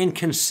are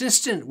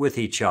inconsistent with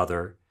each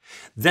other,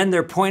 then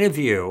their point of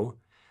view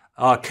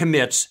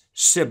commits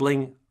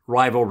sibling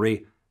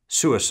rivalry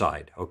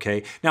suicide,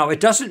 okay? Now, it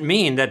doesn't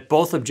mean that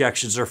both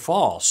objections are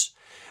false,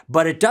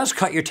 but it does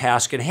cut your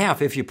task in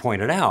half if you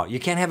point it out. You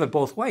can't have it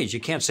both ways. You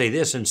can't say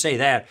this and say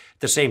that at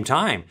the same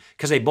time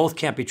because they both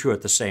can't be true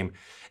at the same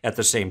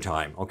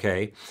time,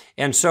 okay?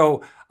 And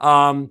so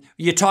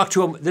you talk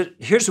to them.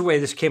 Here's the way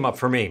this came up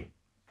for me.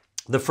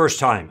 The first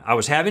time I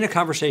was having a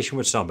conversation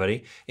with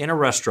somebody in a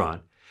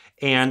restaurant,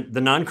 and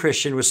the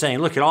non-Christian was saying,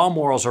 look, all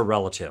morals are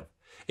relative.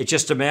 It's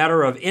just a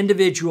matter of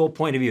individual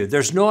point of view.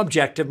 There's no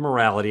objective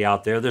morality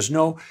out there. There's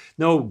no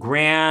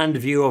grand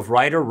view of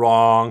right or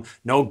wrong.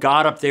 No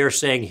God up there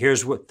saying,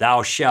 here's what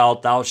thou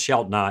shalt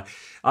not.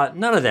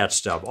 None of that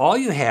stuff. All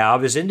you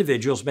have is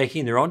individuals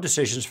making their own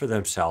decisions for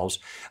themselves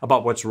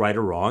about what's right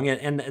or wrong.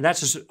 And that's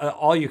just,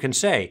 all you can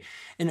say.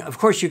 And of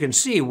course, you can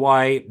see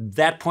why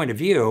that point of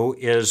view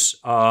is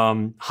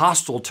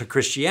hostile to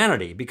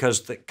Christianity,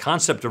 because the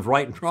concept of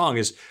right and wrong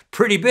is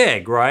pretty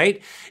big,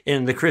 right,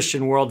 in the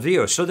Christian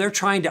worldview. So they're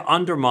trying to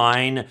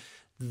undermine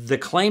the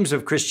claims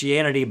of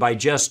Christianity by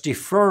just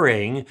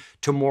deferring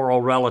to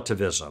moral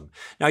relativism.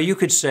 Now, you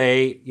could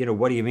say,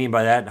 what do you mean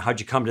by that? How'd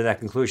you come to that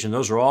conclusion?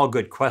 Those are all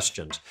good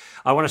questions.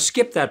 I want to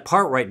skip that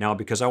part right now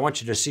because I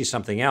want you to see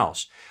something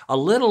else. A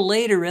little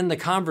later in the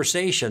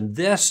conversation,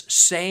 this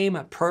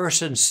same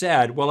person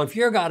said, well, if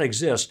your God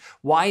exists,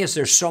 why is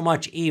there so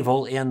much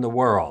evil in the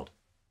world?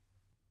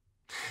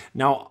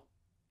 Now,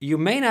 you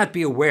may not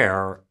be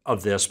aware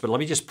of this, but let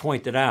me just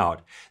point it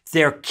out.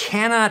 There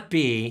cannot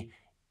be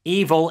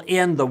evil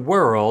in the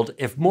world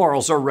if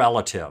morals are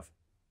relative.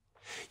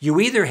 You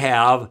either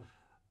have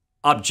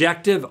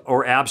objective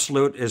or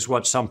absolute, is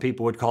what some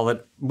people would call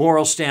it,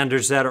 moral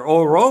standards that are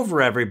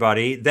over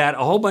everybody, that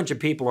a whole bunch of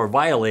people are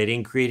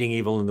violating, creating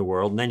evil in the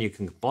world, and then you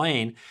can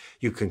complain.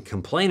 You can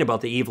complain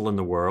about the evil in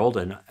the world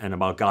and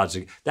about God's.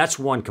 That's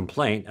one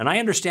complaint, and I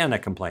understand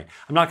that complaint.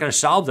 I'm not going to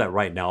solve that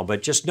right now,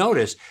 but just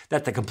notice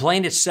that the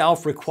complaint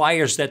itself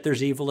requires that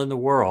there's evil in the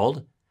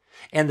world,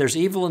 and there's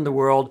evil in the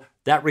world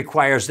that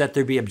requires that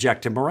there be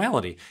objective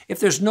morality. If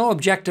there's no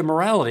objective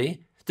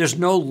morality, there's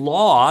no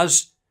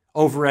laws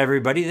over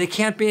everybody. There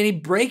can't be any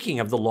breaking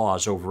of the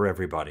laws over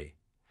everybody.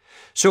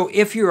 So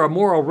if you're a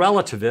moral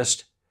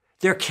relativist,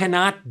 there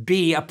cannot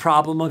be a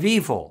problem of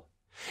evil.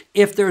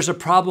 If there's a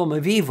problem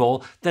of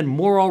evil, then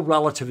moral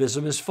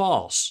relativism is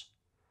false.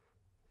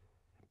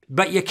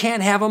 But you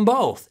can't have them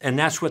both, and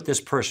that's what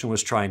this person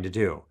was trying to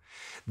do.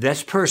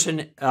 This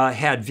person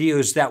had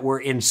views that were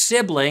in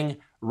sibling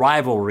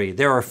rivalry.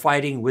 They were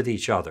fighting with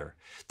each other.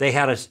 They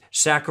had to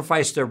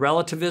sacrifice their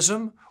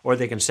relativism, or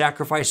they can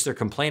sacrifice their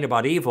complaint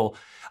about evil,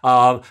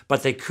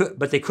 but they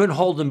couldn't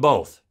hold them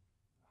both.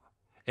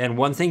 And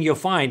one thing you'll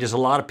find is a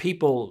lot of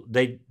people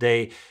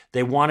they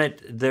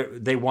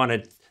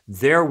wanted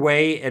their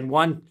way at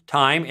one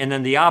time, and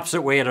then the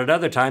opposite way at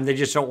another time. They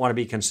just don't want to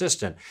be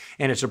consistent.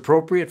 And it's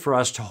appropriate for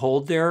us to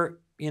hold their,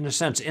 in a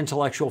sense,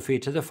 intellectual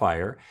feet to the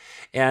fire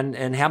and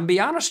have them be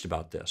honest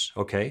about this,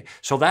 okay?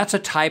 So that's a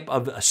type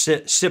of a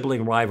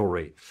sibling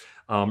rivalry.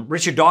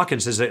 Richard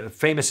Dawkins is a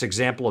famous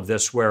example of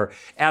this, where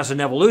as an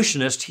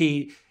evolutionist,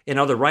 he, in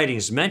other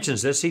writings,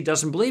 mentions this. He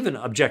doesn't believe in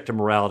objective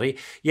morality,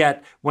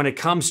 yet when it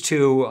comes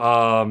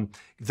to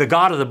the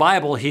God of the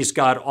Bible, he's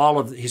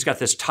got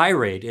this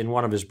tirade in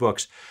one of his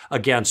books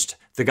against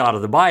the God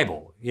of the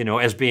Bible,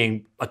 as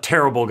being a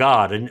terrible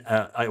God and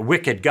a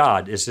wicked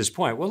God is his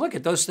point. Well, look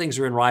at those things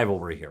are in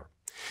rivalry here.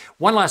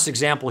 One last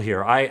example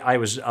here. I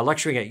was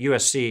lecturing at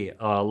USC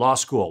Law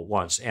School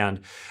once, and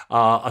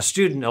a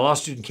law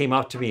student came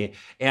up to me,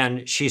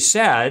 and she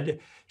said,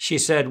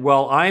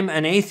 well, I'm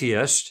an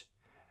atheist,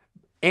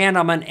 and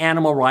I'm an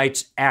animal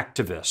rights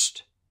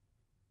activist.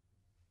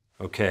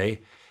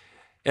 Okay?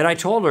 And I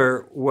told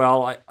her,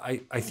 well,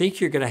 I think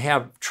you're going to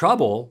have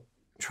trouble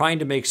trying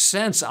to make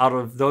sense out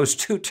of those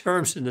two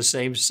terms in the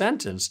same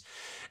sentence.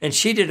 And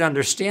she didn't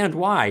understand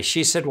why.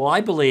 She said, well, I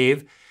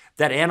believe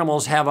that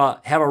animals have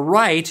a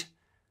right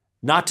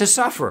not to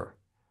suffer.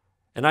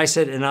 And I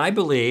said, and I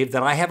believe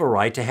that I have a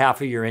right to half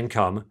of your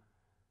income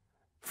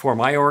for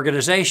my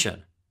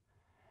organization.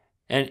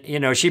 And,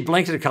 she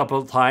blinked a couple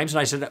of times, and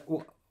I said,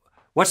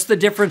 what's the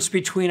difference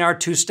between our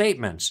two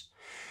statements?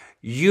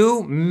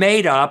 You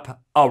made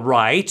up a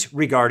right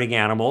regarding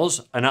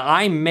animals, and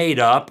I made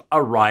up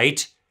a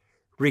right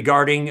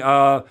regarding,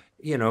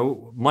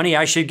 money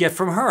I should get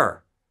from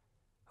her.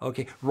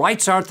 Okay,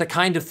 rights aren't the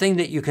kind of thing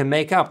that you can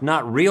make up,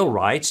 not real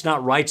rights,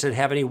 not rights that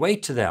have any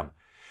weight to them.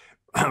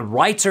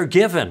 Rights are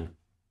given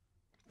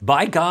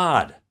by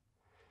God.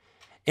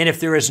 And if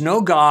there is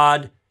no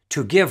God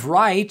to give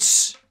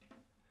rights,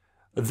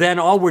 then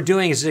all we're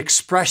doing is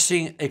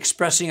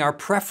expressing our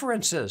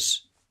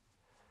preferences.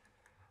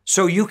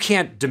 So you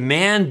can't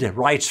demand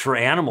rights for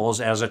animals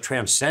as a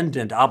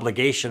transcendent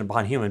obligation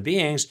upon human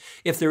beings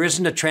if there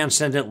isn't a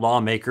transcendent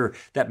lawmaker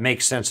that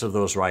makes sense of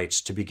those rights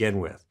to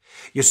begin with.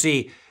 You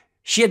see,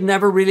 she had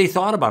never really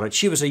thought about it.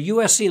 She was a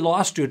USC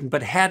law student,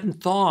 but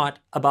hadn't thought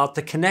about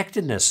the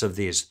connectedness of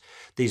these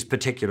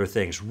particular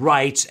things,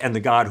 rights and the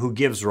God who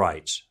gives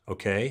rights,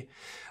 okay?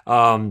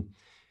 And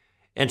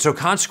so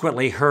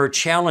consequently, her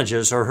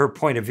challenges or her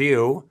point of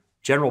view,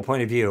 general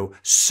point of view,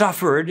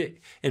 suffered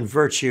in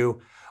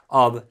virtue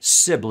of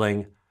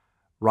sibling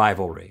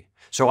rivalry.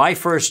 So I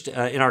first,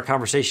 in our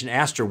conversation,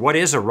 asked her, what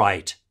is a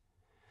right?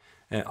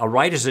 A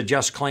right is a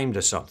just claim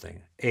to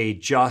something, a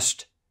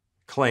just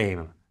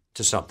claim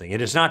to something.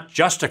 It is not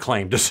just a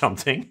claim to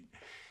something.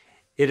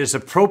 It is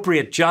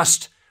appropriate,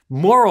 just,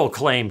 moral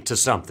claim to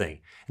something.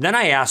 And then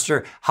I asked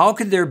her, how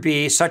could there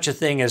be such a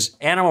thing as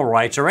animal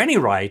rights or any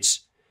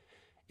rights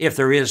if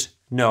there is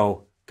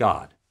no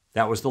God?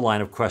 That was the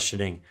line of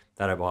questioning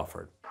that I've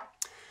offered.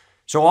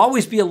 So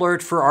always be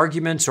alert for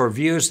arguments or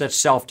views that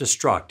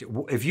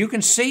self-destruct. If you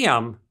can see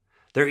them,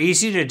 they're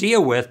easy to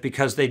deal with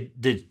because they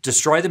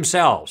destroy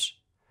themselves.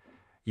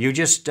 You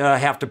just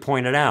have to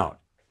point it out.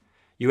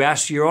 You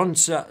ask your own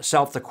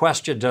self the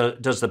question,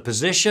 does the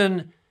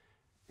position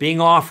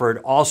being offered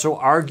also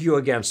argue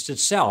against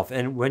itself?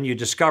 And when you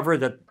discover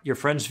that your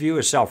friend's view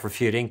is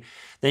self-refuting,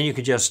 then you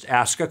can just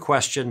ask a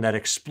question that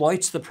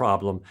exploits the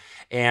problem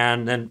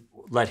and then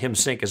let him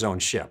sink his own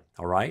ship,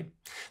 all right?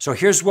 So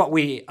here's what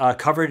we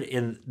covered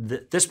in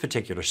this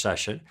particular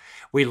session.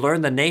 We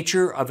learned the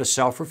nature of a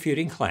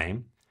self-refuting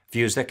claim,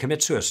 views that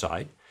commit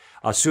suicide.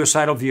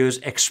 Suicidal views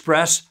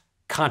express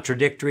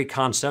contradictory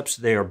concepts.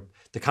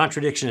 The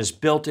contradiction is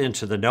built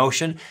into the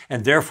notion,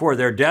 and therefore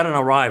they're dead on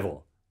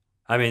arrival.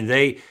 I mean,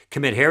 they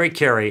commit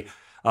hara-kiri.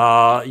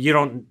 They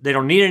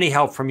don't need any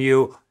help from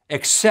you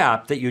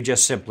except that you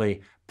just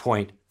simply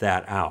point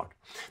that out.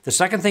 The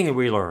second thing that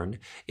we learned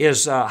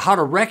is how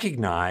to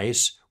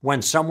recognize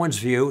when someone's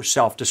view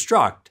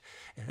self-destructs.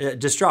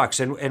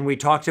 And we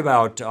talked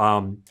about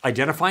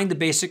identifying the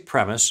basic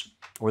premise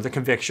or the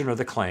conviction or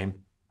the claim.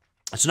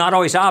 It's not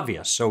always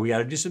obvious, so we got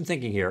to do some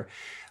thinking here.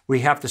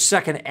 We have to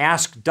second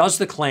ask, does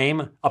the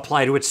claim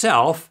apply to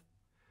itself?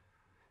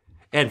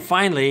 And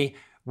finally,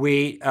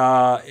 you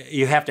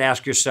have to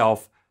ask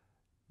yourself,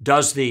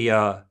 does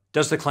the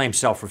claim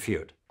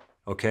self-refute?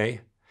 Okay?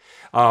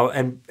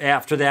 And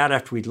after that,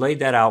 after we'd laid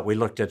that out, we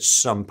looked at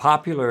some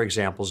popular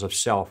examples of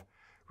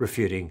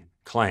self-refuting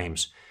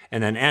claims,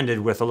 and then ended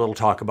with a little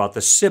talk about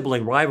the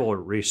sibling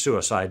rivalry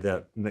suicide,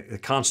 the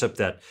concept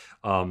that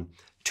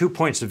two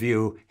points of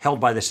view held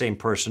by the same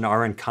person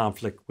are in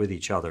conflict with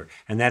each other,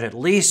 and that at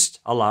least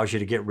allows you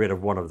to get rid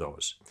of one of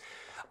those.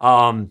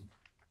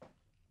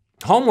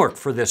 Homework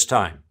for this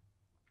time.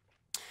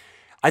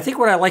 I think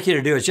what I'd like you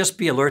to do is just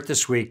be alert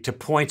this week to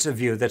points of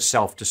view that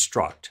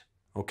self-destruct,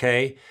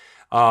 okay?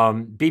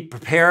 Be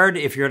prepared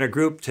if you're in a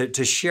group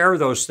to share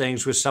those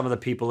things with some of the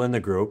people in the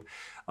group,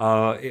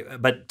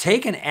 but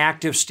take an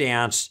active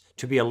stance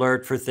to be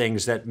alert for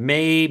things that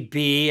may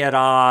be at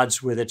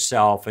odds with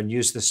itself and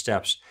use the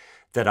steps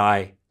that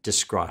I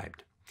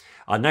described.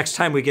 Next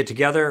time we get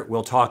together,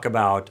 we'll talk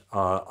about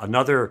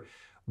another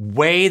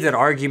way that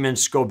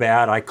arguments go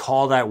bad. I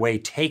call that way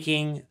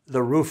taking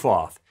the roof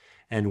off,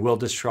 and we'll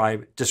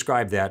describe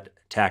that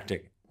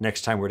tactic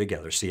next time we're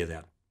together. See you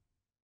then.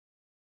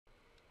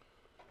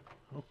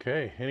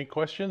 Okay, any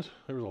questions?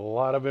 There was a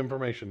lot of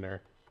information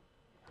there.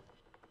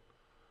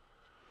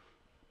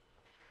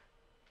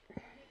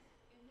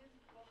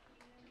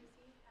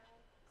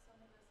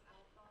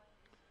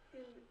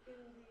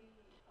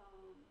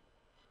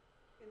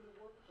 In the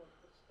workbook,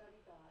 the study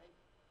guide,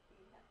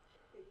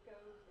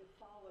 it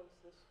follows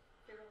this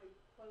fairly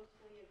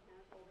closely and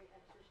has all the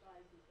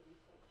exercises and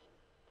so forth.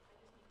 I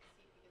just need to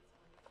see if we get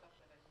some of the stuff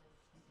that I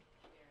missed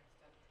there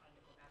instead of trying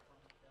to go back on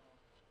the film.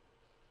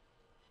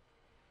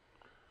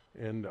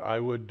 And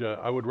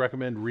I would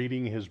recommend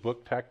reading his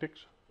book,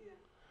 Tactics.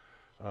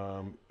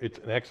 Yeah.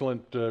 It's an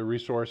excellent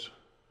resource.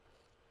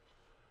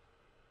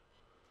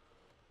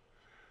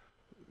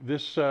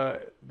 This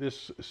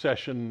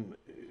session,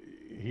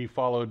 he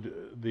followed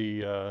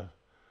the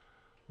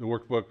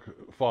workbook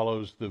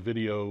follows the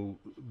video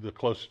the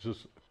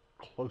closest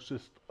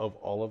of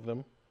all of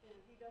them. Yeah,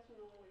 he doesn't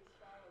always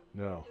follow.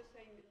 No. It's the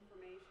same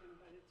information,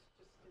 but it's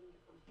just in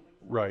different places.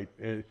 Right.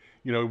 You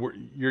know,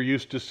 you're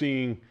used to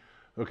seeing,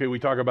 okay, we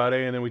talk about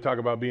A and then we talk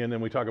about B and then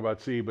we talk about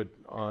C, but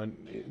on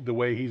the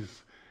way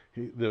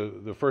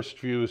the first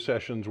few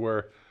sessions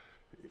where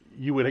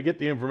you would get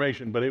the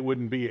information, but it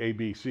wouldn't be A,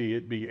 B, C,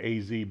 it'd be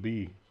A, Z,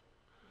 B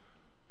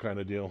kind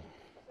of deal.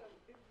 So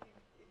if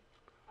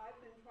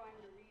I've been trying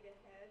to read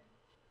ahead,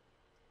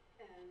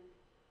 and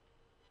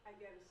I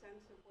get a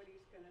sense of what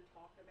he's going to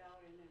talk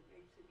about, and it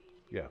makes it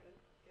easier Yeah. to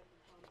get the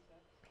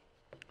concepts.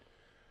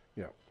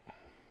 Yeah.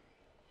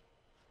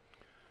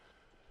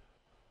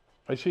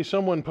 I see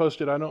someone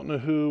posted, I don't know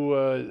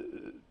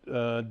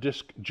who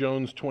Disc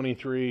Jones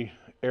 23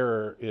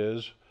 error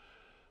is,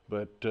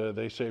 but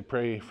they say,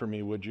 pray for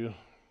me, would you?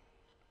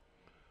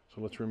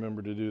 So let's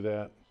remember to do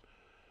that.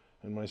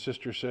 And my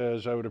sister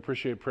says, I would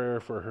appreciate prayer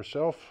for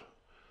herself.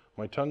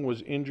 My tongue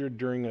was injured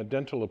during a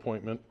dental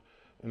appointment,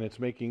 and it's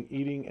making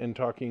eating and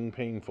talking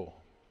painful.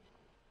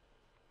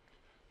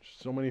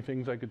 So many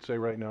things I could say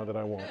right now that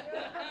I won't. I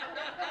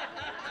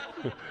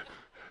was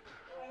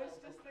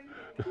just thinking,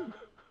 what's going to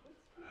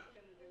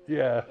do?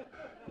 Yeah,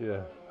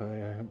 yeah.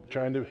 I'm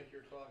trying to. Think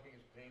your talking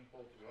is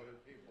painful to other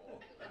people.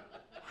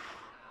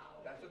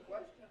 That's a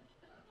question.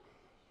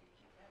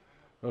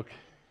 Okay,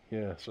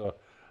 yeah, so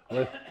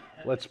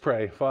let's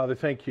pray. Father,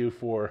 thank you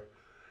for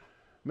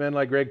men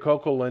like Greg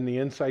Kokel and the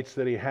insights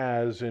that he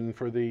has, and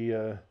for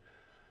the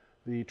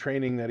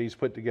training that he's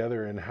put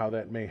together and how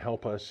that may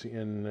help us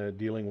in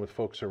dealing with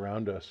folks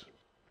around us.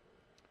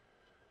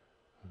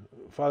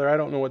 Father, I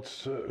don't know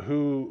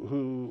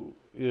who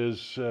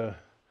is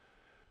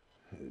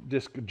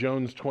Disc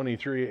Jones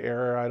 23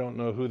 error. I don't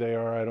know who they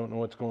are. I don't know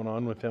what's going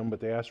on with them, but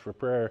they asked for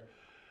prayer.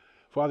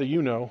 Father,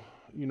 you know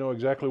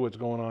exactly what's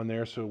going on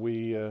there, so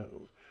we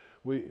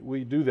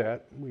do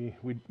that.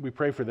 We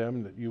pray for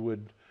them, that you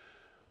would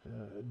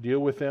deal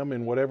with them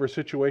in whatever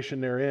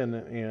situation they're in,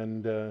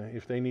 and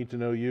if they need to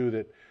know you,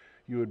 that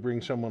you would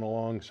bring someone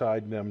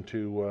alongside them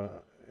to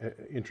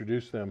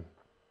introduce them.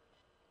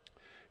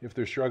 If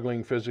they're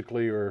struggling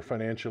physically or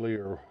financially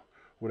or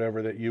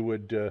whatever, that you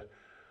would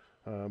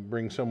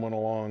bring someone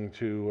along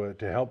to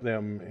help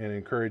them and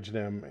encourage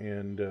them,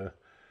 and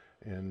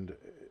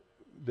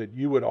that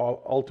you would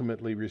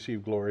ultimately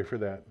receive glory for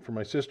that. For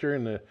my sister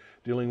and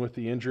dealing with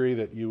the injury,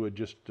 that you would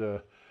just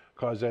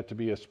cause that to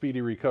be a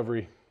speedy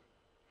recovery.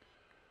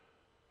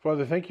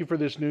 Father, thank you for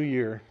this new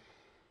year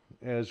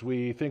as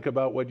we think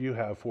about what you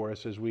have for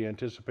us, as we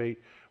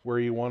anticipate where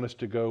you want us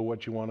to go,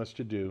 what you want us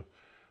to do,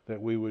 that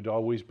we would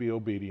always be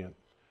obedient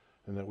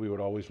and that we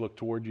would always look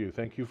toward you.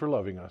 Thank you for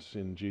loving us.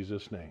 In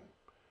Jesus' name,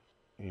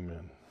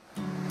 amen.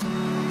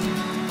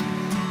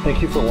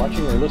 Thank you for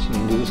watching or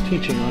listening to this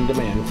teaching on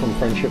demand from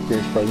Friendship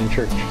Grace Brethren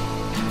Church.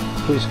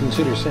 Please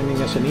consider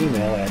sending us an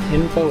email at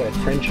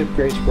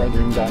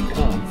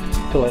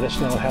info@friendshipgracebrethren.com to let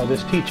us know how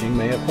this teaching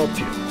may have helped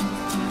you.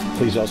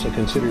 Please also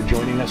consider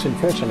joining us in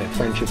person at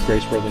Friendship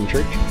Grace Brethren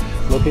Church,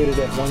 located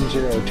at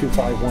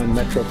 10251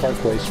 Metro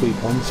Parkway, Suite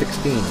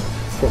 116,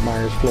 Fort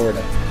Myers,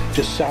 Florida,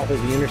 just south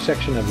of the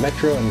intersection of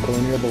Metro and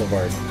Colonial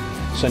Boulevard.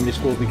 Sunday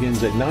school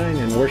begins at 9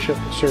 and worship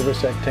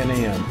service at 10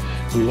 a.m.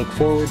 We look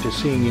forward to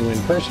seeing you in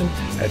person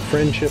at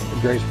Friendship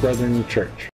Grace Brethren Church.